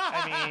 Danny?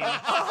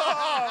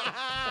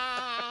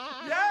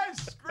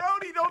 Yes,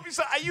 Grody, don't be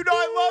so. You know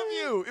I love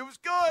you. It was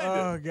good.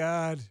 Oh,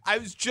 God. I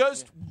was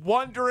just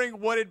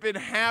wondering what had been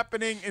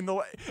happening in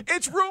the.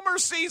 It's rumor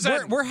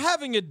season. We're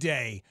having a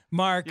day,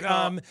 Mark. You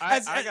know,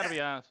 I got to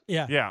be honest.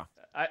 Yeah.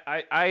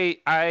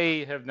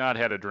 I have not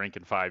had a drink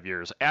in 5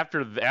 years.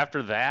 After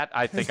that,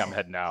 I think I'm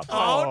heading out.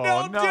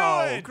 Don't do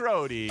it,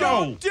 Grody.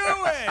 Don't do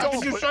it. How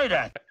can you say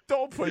that?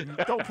 Don't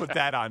put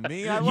that on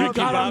me. I love You you,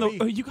 got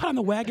Bobby. you got on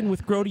the wagon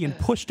with Grody and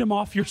pushed him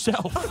off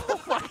yourself.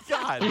 Oh my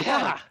God.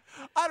 Yeah.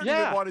 I don't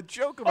even want to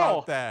joke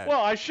about that.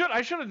 Well, I should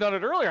have done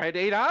it earlier. I had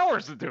 8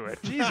 hours to do it.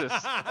 Jesus.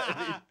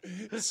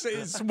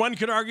 One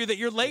could argue that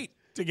you're late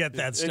to get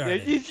that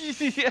started.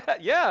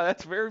 Yeah,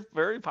 that's very,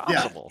 very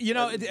possible. You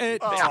know,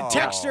 our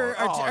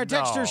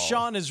texter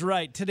Sean is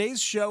right. Today's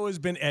show has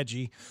been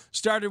edgy.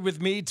 Started with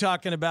me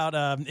talking about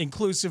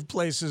inclusive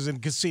places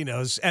and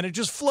casinos, and it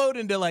just flowed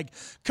into like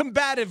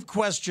combative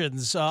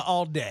questions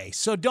all day.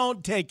 So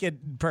don't take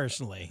it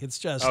personally. It's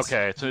just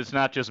okay. So it's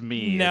not just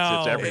me. No,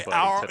 it's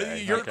everybody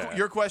today.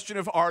 Your question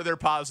of are there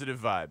positive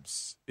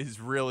vibes has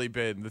really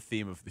been the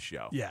theme of the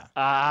show. Yeah.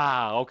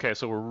 Okay.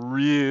 So we're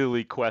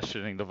really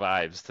questioning the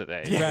vibes today.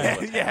 Yeah.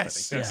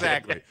 Yes,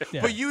 exactly.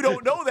 Yeah. But you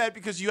don't know that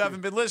because you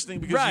haven't been listening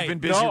because you've been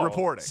busy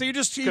reporting. So you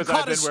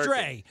caught a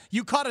stray.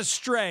 You caught a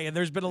stray, and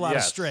there's been a lot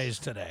of strays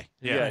today.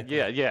 Yeah.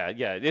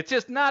 It's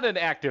just not an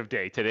active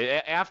day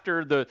today.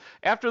 After the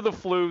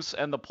Flus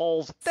and the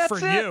polls, that's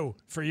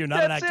for you,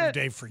 not an active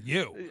day for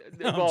you.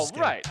 Well,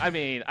 right. I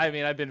mean,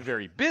 I've been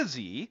very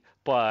busy,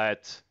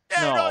 but.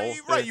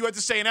 Right. You had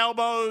to stay in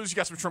elbows. You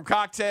got some shrimp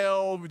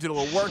cocktail. We did a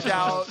little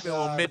workout, did a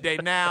little midday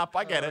nap.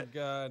 I get it.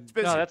 God. It's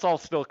busy. No, that's all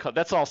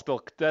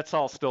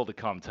still to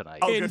come tonight.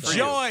 Oh,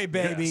 enjoy,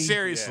 baby. Yeah.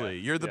 Seriously,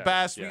 you're the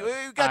best. Yeah. We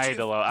got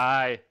you.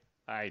 I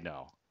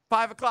know.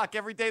 5 o'clock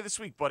every day this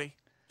week, buddy.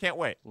 Can't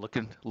wait.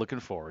 Looking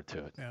forward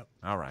to it. Yep.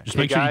 All right. Just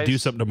make sure you do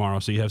something tomorrow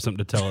so you have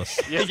something to tell us.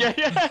 Yeah.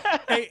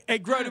 Hey,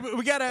 Grody,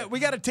 we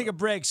gotta take a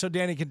break so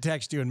Danny can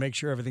text you and make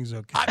sure everything's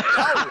okay.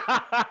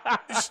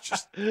 It's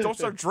just don't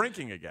start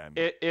drinking again.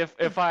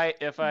 If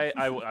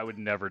I would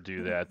never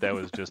do that. That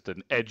was just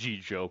an edgy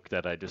joke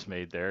that I just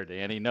made there,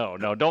 Danny. No,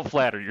 don't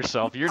flatter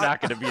yourself. You're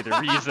not going to be the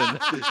reason.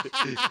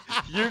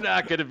 You're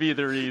not going to be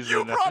the reason.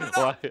 You brought it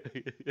up.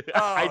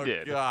 I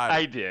did. God.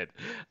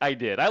 I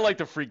did. I like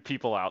to freak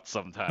people out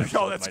sometimes.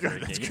 Oh, that's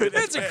good. That's good.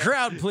 It's a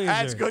crowd pleaser.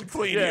 That's good,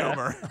 clean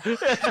humor.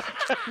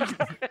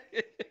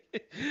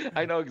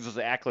 I know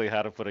exactly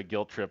how to put a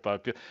guilt trip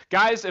up.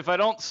 Guys, if I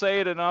don't say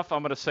it enough,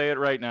 I'm going to say it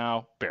right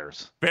now.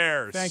 Bears.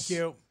 Bears. Thank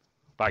you.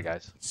 Bye,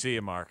 guys. See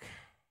you, Mark.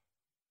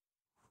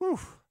 Whew.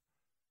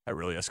 That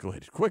really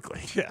escalated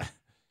quickly. Yeah.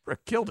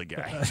 Rick killed a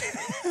guy.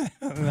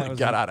 That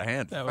got out of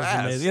hand. That was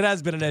fast. amazing. It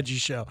has been an edgy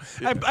show.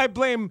 I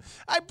blame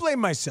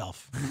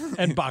myself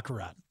and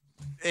Baccarat.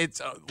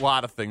 It's a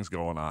lot of things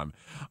going on.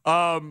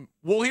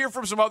 We'll hear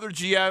from some other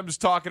GMs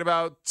talking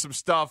about some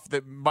stuff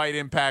that might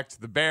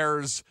impact the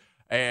Bears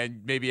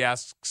and maybe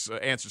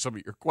answer some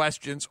of your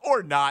questions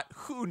or not.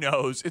 Who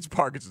knows? It's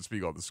Parkinson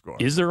Spiegel on The Score.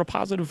 Is there a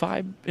positive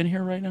vibe in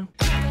here right now?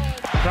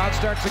 Crowd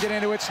starts to get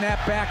into it.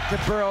 Snap back to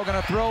Burrow.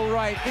 Going to throw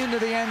right into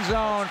the end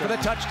zone for the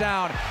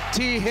touchdown.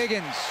 T.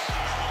 Higgins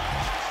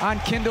on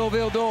Kindle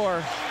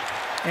Vildor.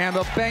 And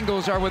the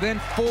Bengals are within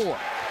 4.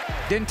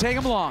 Didn't take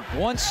them long.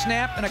 One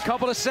snap and a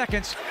couple of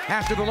seconds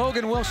after the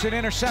Logan Wilson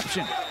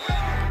interception.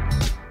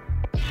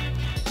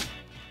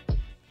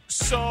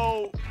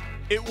 So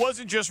it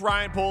wasn't just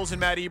Ryan Poles and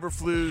Matt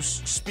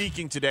Eberflus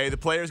speaking today. The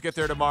players get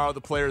there tomorrow.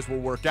 The players will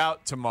work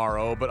out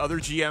tomorrow. But other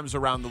GMs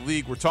around the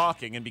league were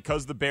talking. And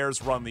because the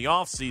Bears run the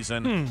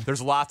offseason,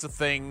 there's lots of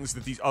things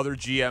that these other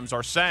GMs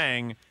are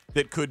saying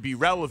that could be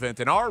relevant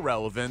and are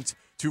relevant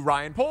to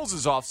Ryan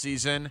Poles'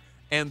 offseason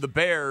and the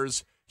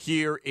Bears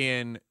here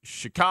in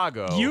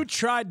Chicago. You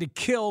tried to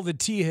kill the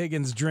T.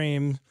 Higgins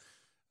dream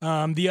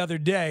the other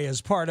day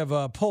as part of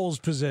a Poles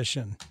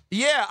position.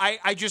 Yeah,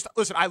 I just,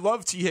 listen, I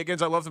love T.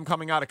 Higgins. I loved him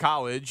coming out of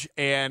college,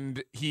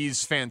 and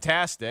he's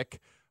fantastic.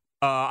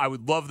 I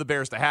would love the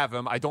Bears to have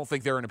him. I don't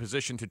think they're in a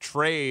position to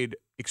trade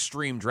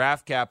extreme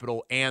draft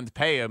capital and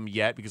pay him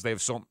yet because they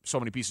have so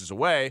many pieces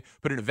away.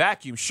 But in a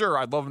vacuum, sure,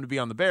 I'd love him to be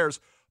on the Bears,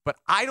 but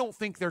I don't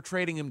think they're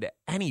trading him to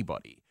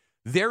anybody.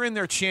 They're in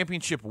their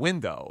championship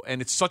window,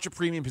 and it's such a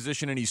premium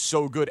position, and he's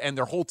so good, and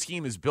their whole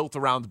team is built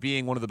around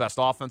being one of the best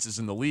offenses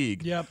in the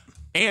league. Yep.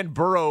 And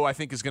Burrow, I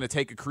think, is going to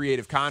take a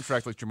creative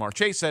contract, like Jamar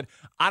Chase said.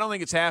 I don't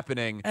think it's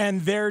happening. And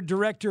their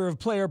director of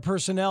player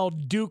personnel,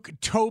 Duke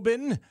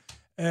Tobin,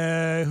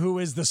 who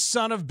is the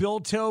son of Bill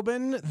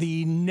Tobin,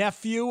 the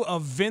nephew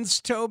of Vince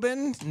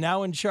Tobin,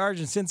 now in charge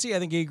in Cincy. I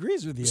think he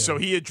agrees with you. So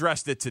he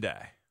addressed it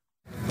today.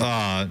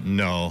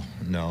 No.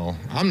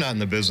 I'm not in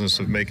the business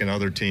of making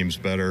other teams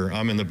better.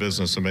 I'm in the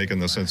business of making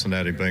the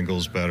Cincinnati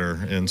Bengals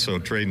better. And so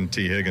trading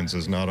T. Higgins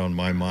is not on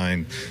my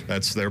mind.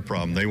 That's their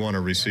problem. They want a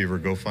receiver.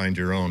 Go find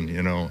your own.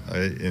 You know,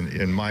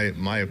 in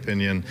my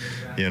opinion,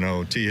 you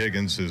know, T.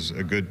 Higgins is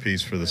a good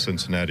piece for the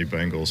Cincinnati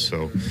Bengals.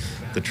 So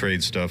the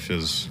trade stuff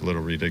is a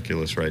little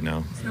ridiculous right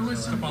now. There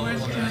was some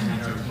question.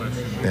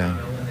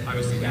 Yeah.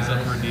 Obviously, he's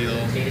up for a deal.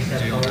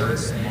 Jalen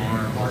Hurts,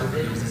 Lamar,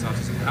 there was this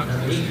offseason. How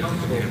close do you come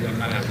to him to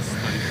kind of have to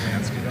study the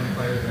landscape?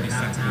 Are you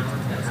sensitive to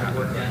what's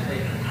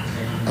happening?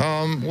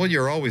 Well,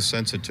 you're always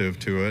sensitive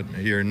to it.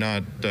 You're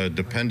not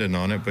dependent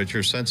on it, but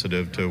you're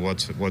sensitive to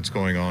what's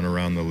going on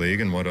around the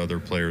league and what other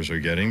players are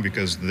getting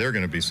because they're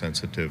going to be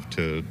sensitive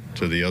to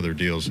the other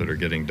deals that are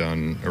getting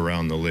done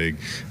around the league.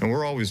 And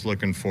we're always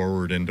looking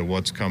forward into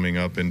what's coming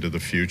up into the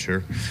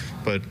future.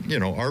 But, you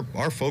know,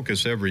 our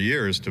focus every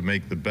year is to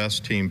make the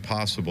best team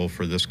possible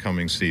for this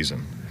coming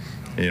season.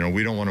 You know,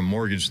 we don't want to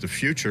mortgage the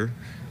future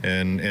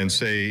and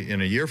say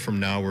in a year from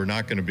now we're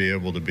not going to be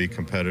able to be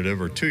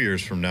competitive, or 2 years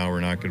from now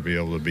we're not going to be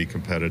able to be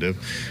competitive.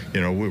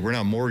 You know, we're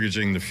not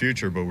mortgaging the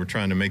future, but we're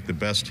trying to make the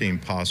best team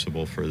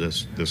possible for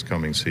this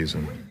coming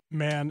season.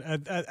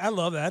 Man, I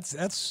love that.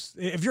 That's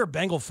if you're a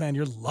Bengal fan,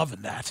 you're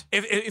loving that.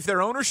 If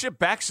their ownership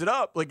backs it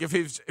up, like if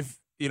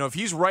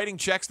he's writing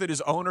checks that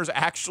his owner's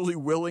actually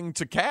willing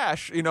to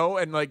cash, you know,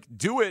 and like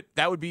do it,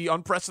 that would be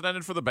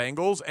unprecedented for the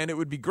Bengals, and it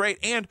would be great.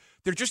 And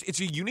it's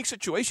a unique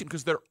situation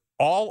because they're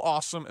all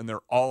awesome and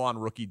they're all on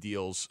rookie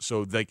deals.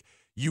 So like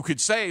you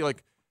could say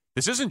like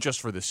this isn't just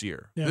for this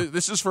year. Yeah.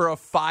 This is for a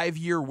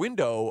 5-year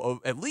window of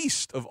at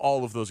least of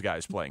all of those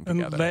guys playing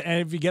together.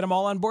 And if you get them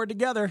all on board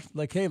together,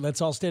 like, hey, let's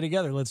all stay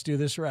together. Let's do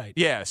this right.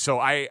 Yeah. So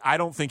I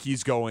don't think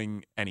he's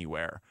going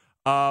anywhere.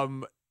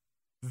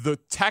 The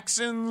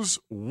Texans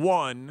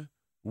won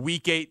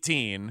Week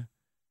 18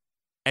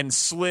 and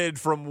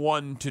slid from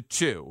 1 to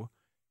 2.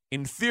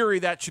 In theory,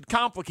 that should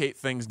complicate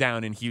things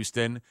down in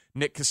Houston.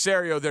 Nick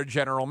Caserio, their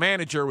general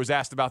manager, was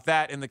asked about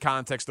that in the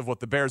context of what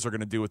the Bears are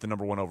going to do with the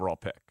number 1 overall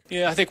pick.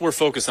 Yeah, I think we're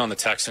focused on the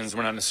Texans.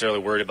 We're not necessarily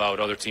worried about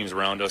what other teams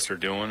around us are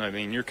doing. I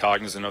mean, you're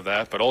cognizant of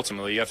that, but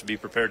ultimately you have to be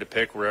prepared to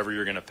pick wherever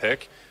you're going to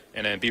pick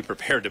and then be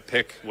prepared to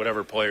pick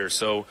whatever player.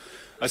 So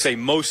I'd say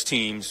most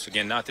teams,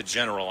 again, not to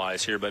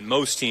generalize here, but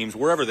most teams,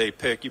 wherever they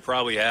pick, you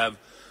probably have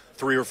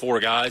 3 or 4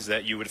 guys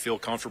that you would feel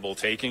comfortable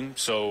taking.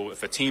 So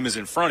if a team is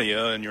in front of you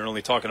and you're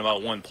only talking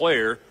about one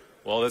player,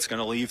 well, that's going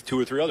to leave 2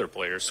 or 3 other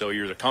players. So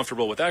you're either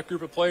comfortable with that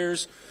group of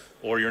players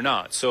or you're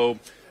not. So,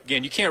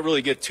 again, you can't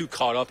really get too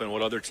caught up in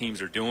what other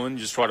teams are doing. You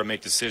just try to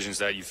make decisions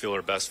that you feel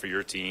are best for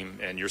your team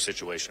and your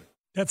situation.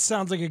 That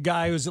sounds like a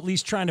guy who's at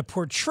least trying to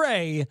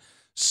portray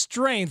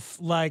strength,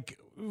 like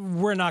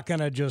we're not going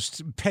to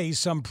just pay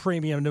some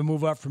premium to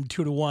move up from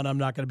 2 to 1. I'm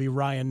not going to be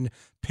Ryan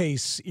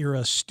Pace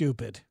era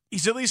stupid.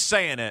 He's at least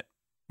saying it,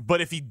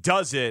 but if he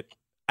does it,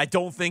 I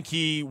don't think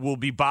he will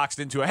be boxed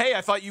into hey,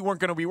 I thought you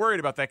weren't going to be worried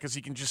about that, because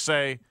he can just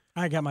say,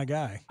 I got my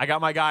guy.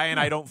 And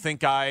I don't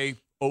think I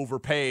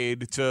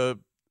overpaid to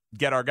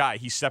get our guy.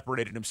 He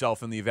separated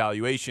himself in the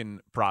evaluation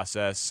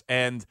process.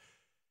 And,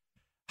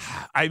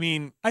 I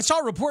mean, I saw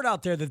a report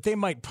out there that they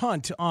might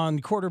punt on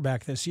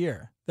quarterback this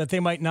year, that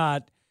they might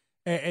not.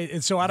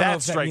 So I don't know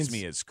if that strikes means,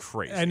 me as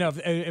crazy. I know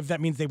if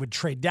that means they would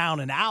trade down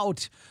and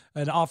out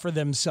and offer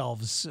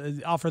themselves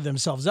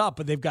up,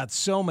 but they've got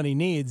so many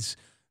needs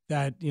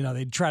that,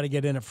 they'd try to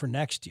get in it for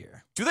next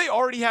year. Do they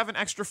already have an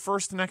extra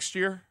first next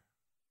year?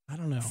 I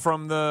don't know.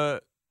 From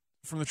the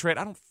trade?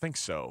 I don't think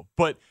so.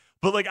 But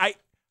like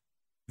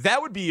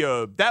that would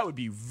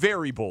be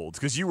very bold,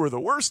 because you were the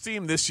worst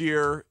team this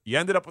year. You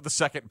ended up with the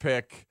second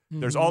pick.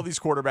 There's all these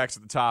quarterbacks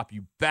at the top.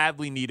 You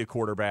badly need a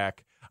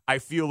quarterback. I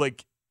feel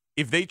like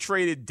if they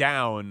traded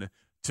down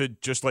to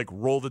just like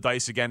roll the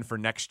dice again for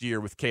next year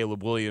with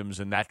Caleb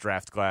Williams and that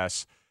draft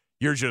class,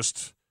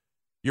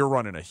 you're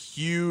running a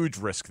huge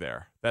risk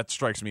there. That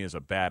strikes me as a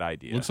bad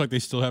idea. Looks like they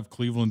still have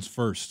Cleveland's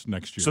first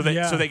next year. So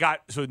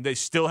they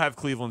still have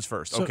Cleveland's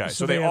first. Okay.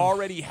 So they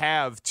already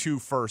have 2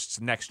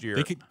 firsts next year.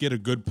 They could get a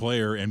good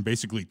player and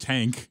basically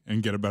tank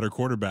and get a better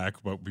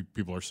quarterback, but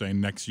people are saying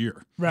next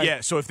year. Right.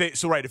 Yeah,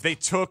 if they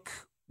took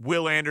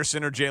Will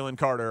Anderson or Jalen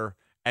Carter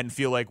and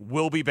feel like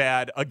we'll be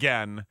bad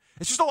again,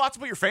 it's just a lot to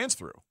put your fans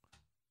through.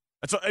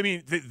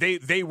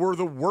 They were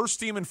the worst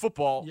team in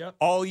football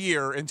all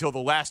year until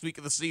the last week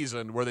of the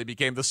season, where they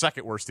became the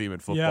second worst team in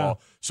football.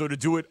 Yeah. So to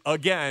do it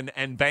again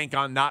and bank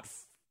on not,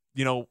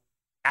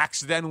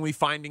 accidentally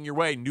finding your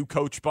way, new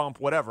coach bump,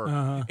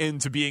 whatever,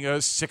 into being a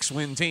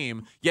 6-win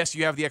team. Yes,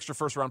 you have the extra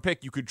first-round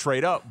pick. You could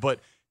trade up, but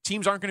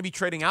teams aren't going to be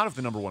trading out of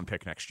the number 1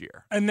 pick next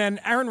year. And then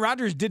Aaron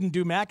Rodgers didn't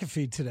do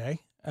McAfee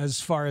today,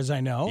 as far as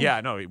I know. Yeah,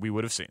 no, we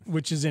would have seen.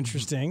 Which is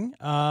interesting.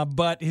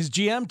 But his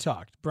GM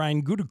talked,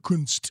 Brian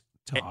Gutekunst.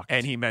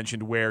 And he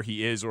mentioned where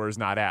he is or is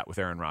not at with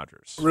Aaron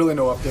Rodgers. Really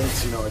no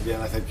updates.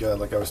 Again, I think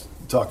like I was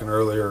talking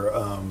earlier,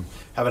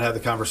 haven't had the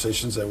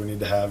conversations that we need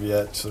to have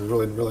yet. So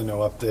really no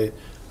update.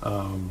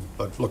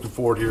 But looking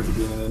forward here to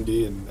being in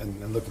Indy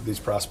and look at these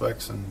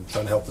prospects and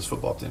trying to help this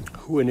football team.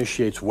 Who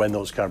initiates when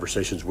those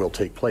conversations will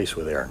take place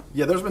with Aaron?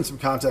 Yeah, there's been some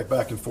contact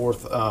back and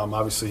forth.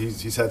 Obviously,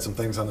 he's had some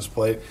things on his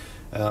plate,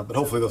 but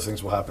hopefully those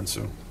things will happen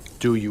soon.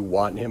 Do you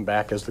want him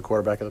back as the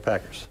quarterback of the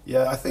Packers?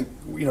 Yeah, I think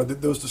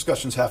those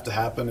discussions have to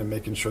happen and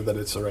making sure that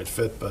it's the right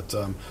fit. But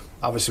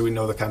obviously, we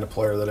know the kind of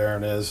player that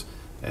Aaron is,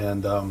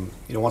 and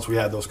once we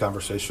had those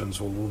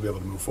conversations, we'll be able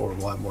to move forward.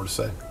 We'll have more to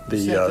say. You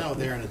sat down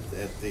with Aaron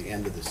at the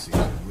end of the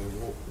season. I mean,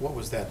 what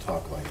was that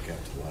talk like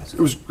after the last? It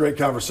was a great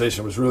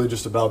conversation. It was really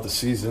just about the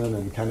season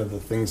and kind of the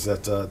things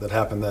that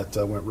happened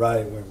that went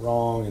right, went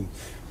wrong,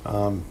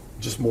 and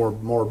just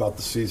more about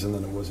the season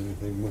than it was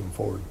anything moving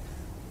forward.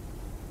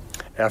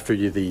 After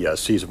the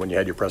season, when you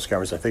had your press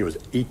conference, I think it was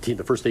 18.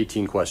 The first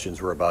 18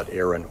 questions were about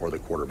Aaron or the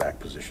quarterback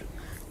position.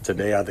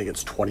 Today, I think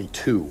it's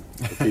 22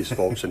 with these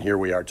folks, and here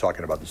we are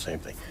talking about the same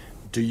thing.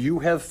 Do you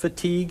have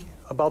fatigue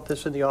about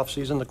this in the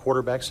offseason, the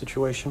quarterback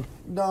situation?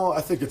 No,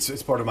 I think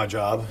it's part of my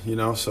job,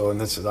 So,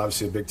 and this is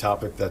obviously a big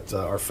topic that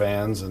our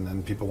fans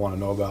and people want to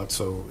know about.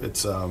 So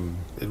it's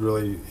it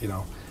really,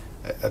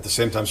 at the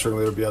same time,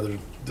 certainly there'll be other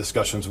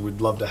discussions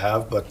we'd love to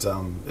have, but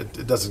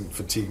it doesn't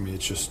fatigue me.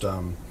 It's just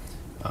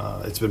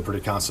it's been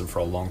pretty constant for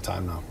a long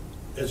time now.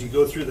 As you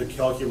go through the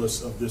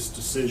calculus of this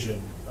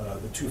decision,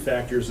 the 2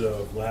 factors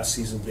of last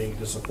season being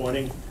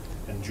disappointing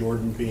and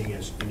Jordan being,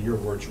 as in your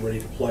words,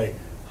 ready to play,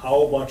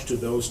 how much do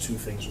those 2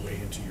 things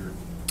weigh into your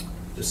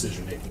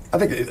decision making? I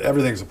think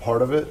everything's a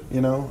part of it,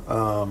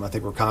 I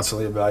think we're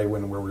constantly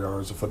evaluating where we are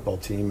as a football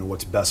team and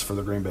what's best for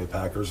the Green Bay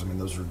Packers. I mean,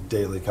 those are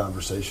daily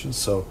conversations.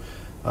 So,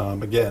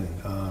 again,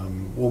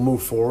 we'll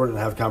move forward and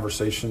have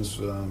conversations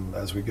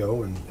as we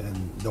go, and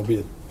there'll be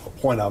a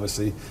point,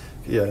 obviously,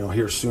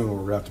 here soon where we're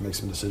going to have to make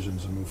some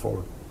decisions and move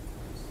forward.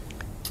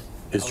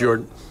 Is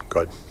Jordan?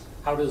 Go ahead.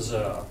 How does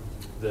the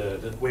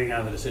waiting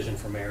on the decision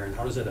from Aaron,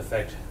 how does it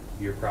affect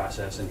your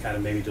process and kind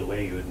of maybe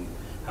delay you? And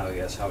how do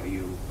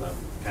you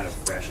kind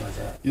of rationalize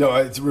that?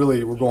 It's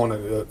really, we're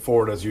going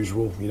forward as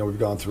usual. We've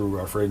gone through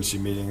our free agency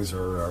meetings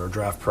or our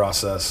draft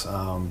process.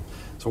 So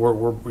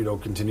we're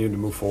continuing to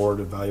move forward,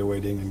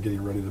 evaluating and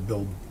getting ready to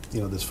build,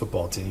 this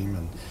football team.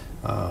 And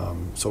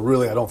so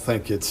really, I don't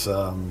think it's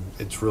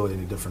really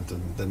any different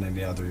than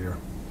any other year.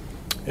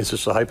 Is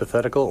this a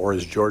hypothetical, or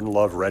is Jordan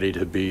Love ready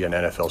to be an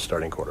NFL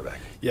starting quarterback?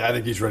 Yeah, I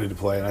think he's ready to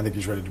play, and I think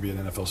he's ready to be an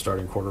NFL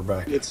starting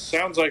quarterback. It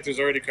sounds like there's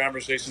already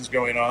conversations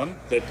going on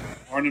that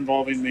aren't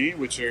involving me,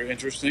 which are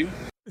interesting.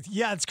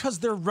 Yeah, it's because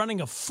they're running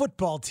a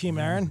football team,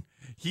 Aaron.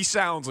 He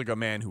sounds like a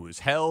man who was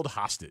held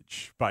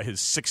hostage by his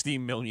 $60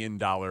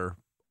 million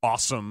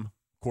awesome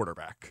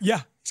quarterback.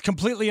 Yeah, he's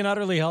completely and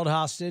utterly held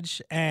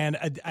hostage, and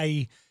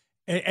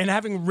and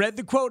having read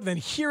the quote and then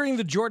hearing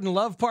the Jordan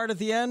Love part at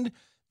the end,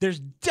 there's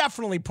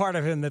definitely part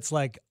of him that's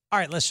like, all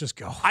right, let's just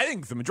go. I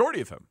think the majority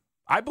of him.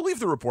 I believe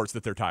the reports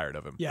that they're tired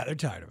of him. Yeah, they're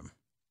tired of him.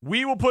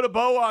 We will put a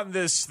bow on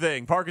this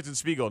thing. Parkinson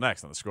Spiegel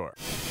next on The Score.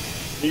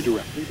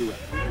 Redirect.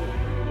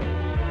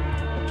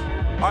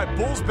 All right,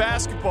 Bulls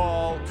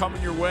basketball coming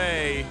your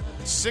way,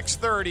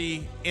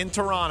 6:30 in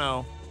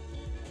Toronto.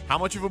 How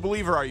much of a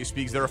believer are you,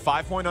 Speaks? They're a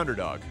 5-point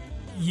underdog.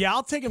 Yeah,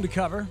 I'll take them to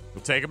cover.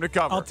 You'll take them to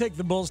cover. I'll take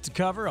the Bulls to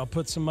cover. I'll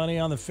put some money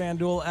on the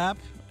FanDuel app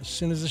as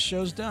soon as the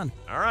show's done.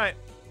 All right.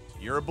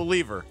 You're a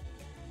believer.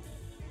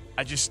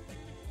 I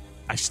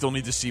still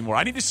need to see more.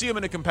 I need to see them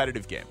in a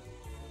competitive game.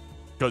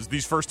 Because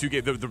these first two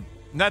games, the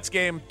Nets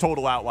game,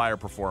 total outlier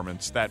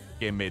performance. That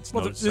game made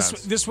no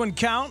sense. This one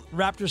count.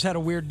 Raptors had a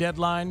weird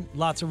deadline.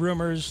 Lots of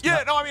rumors.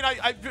 Yeah, no, I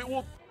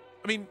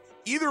mean,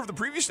 either of the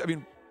previous. I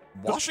mean,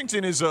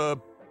 Washington is a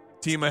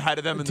team ahead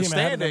of them in the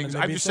standings.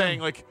 I'm just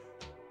saying, like,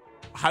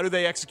 how do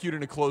they execute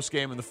in a close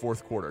game in the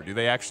fourth quarter? Do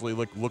they actually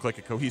look like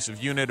a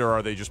cohesive unit, or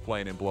are they just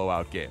playing in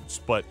blowout games?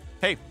 But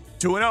hey,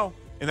 2-0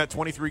 in that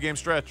 23-game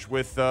stretch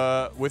with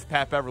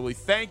Pat Beverly.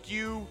 Thank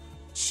you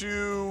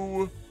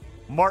to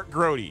Mark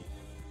Grody,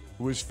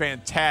 who was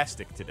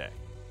fantastic today,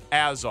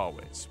 as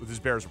always, with his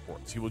Bears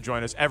reports. He will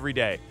join us every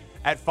day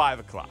at 5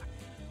 o'clock.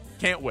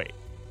 Can't wait.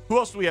 Who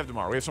else do we have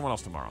tomorrow? We have someone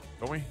else tomorrow,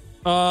 don't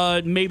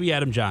we? Maybe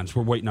Adam Johns.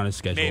 We're waiting on his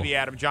schedule. Maybe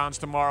Adam Johns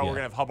tomorrow. Yeah. We're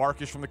going to have Hub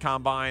Arkish from the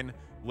Combine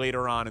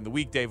later on in the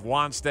week. Dave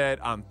Wanstead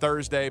on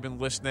Thursday, been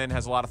listening,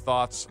 has a lot of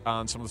thoughts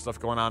on some of the stuff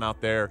going on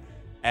out there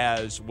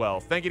as well.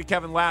 Thank you to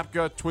Kevin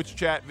Lapka, Twitch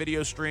chat,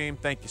 video stream.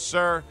 Thank you,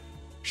 sir.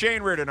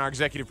 Shane Reardon, our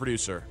executive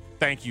producer.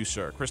 Thank you,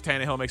 sir. Chris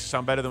Tannehill makes us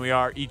sound better than we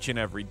are each and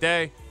every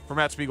day. For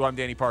Matt Spiegel, I'm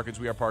Danny Parkins.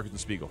 We are Parkins and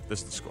Spiegel. This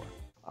is The Score.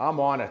 I'm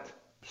on it.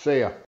 See ya.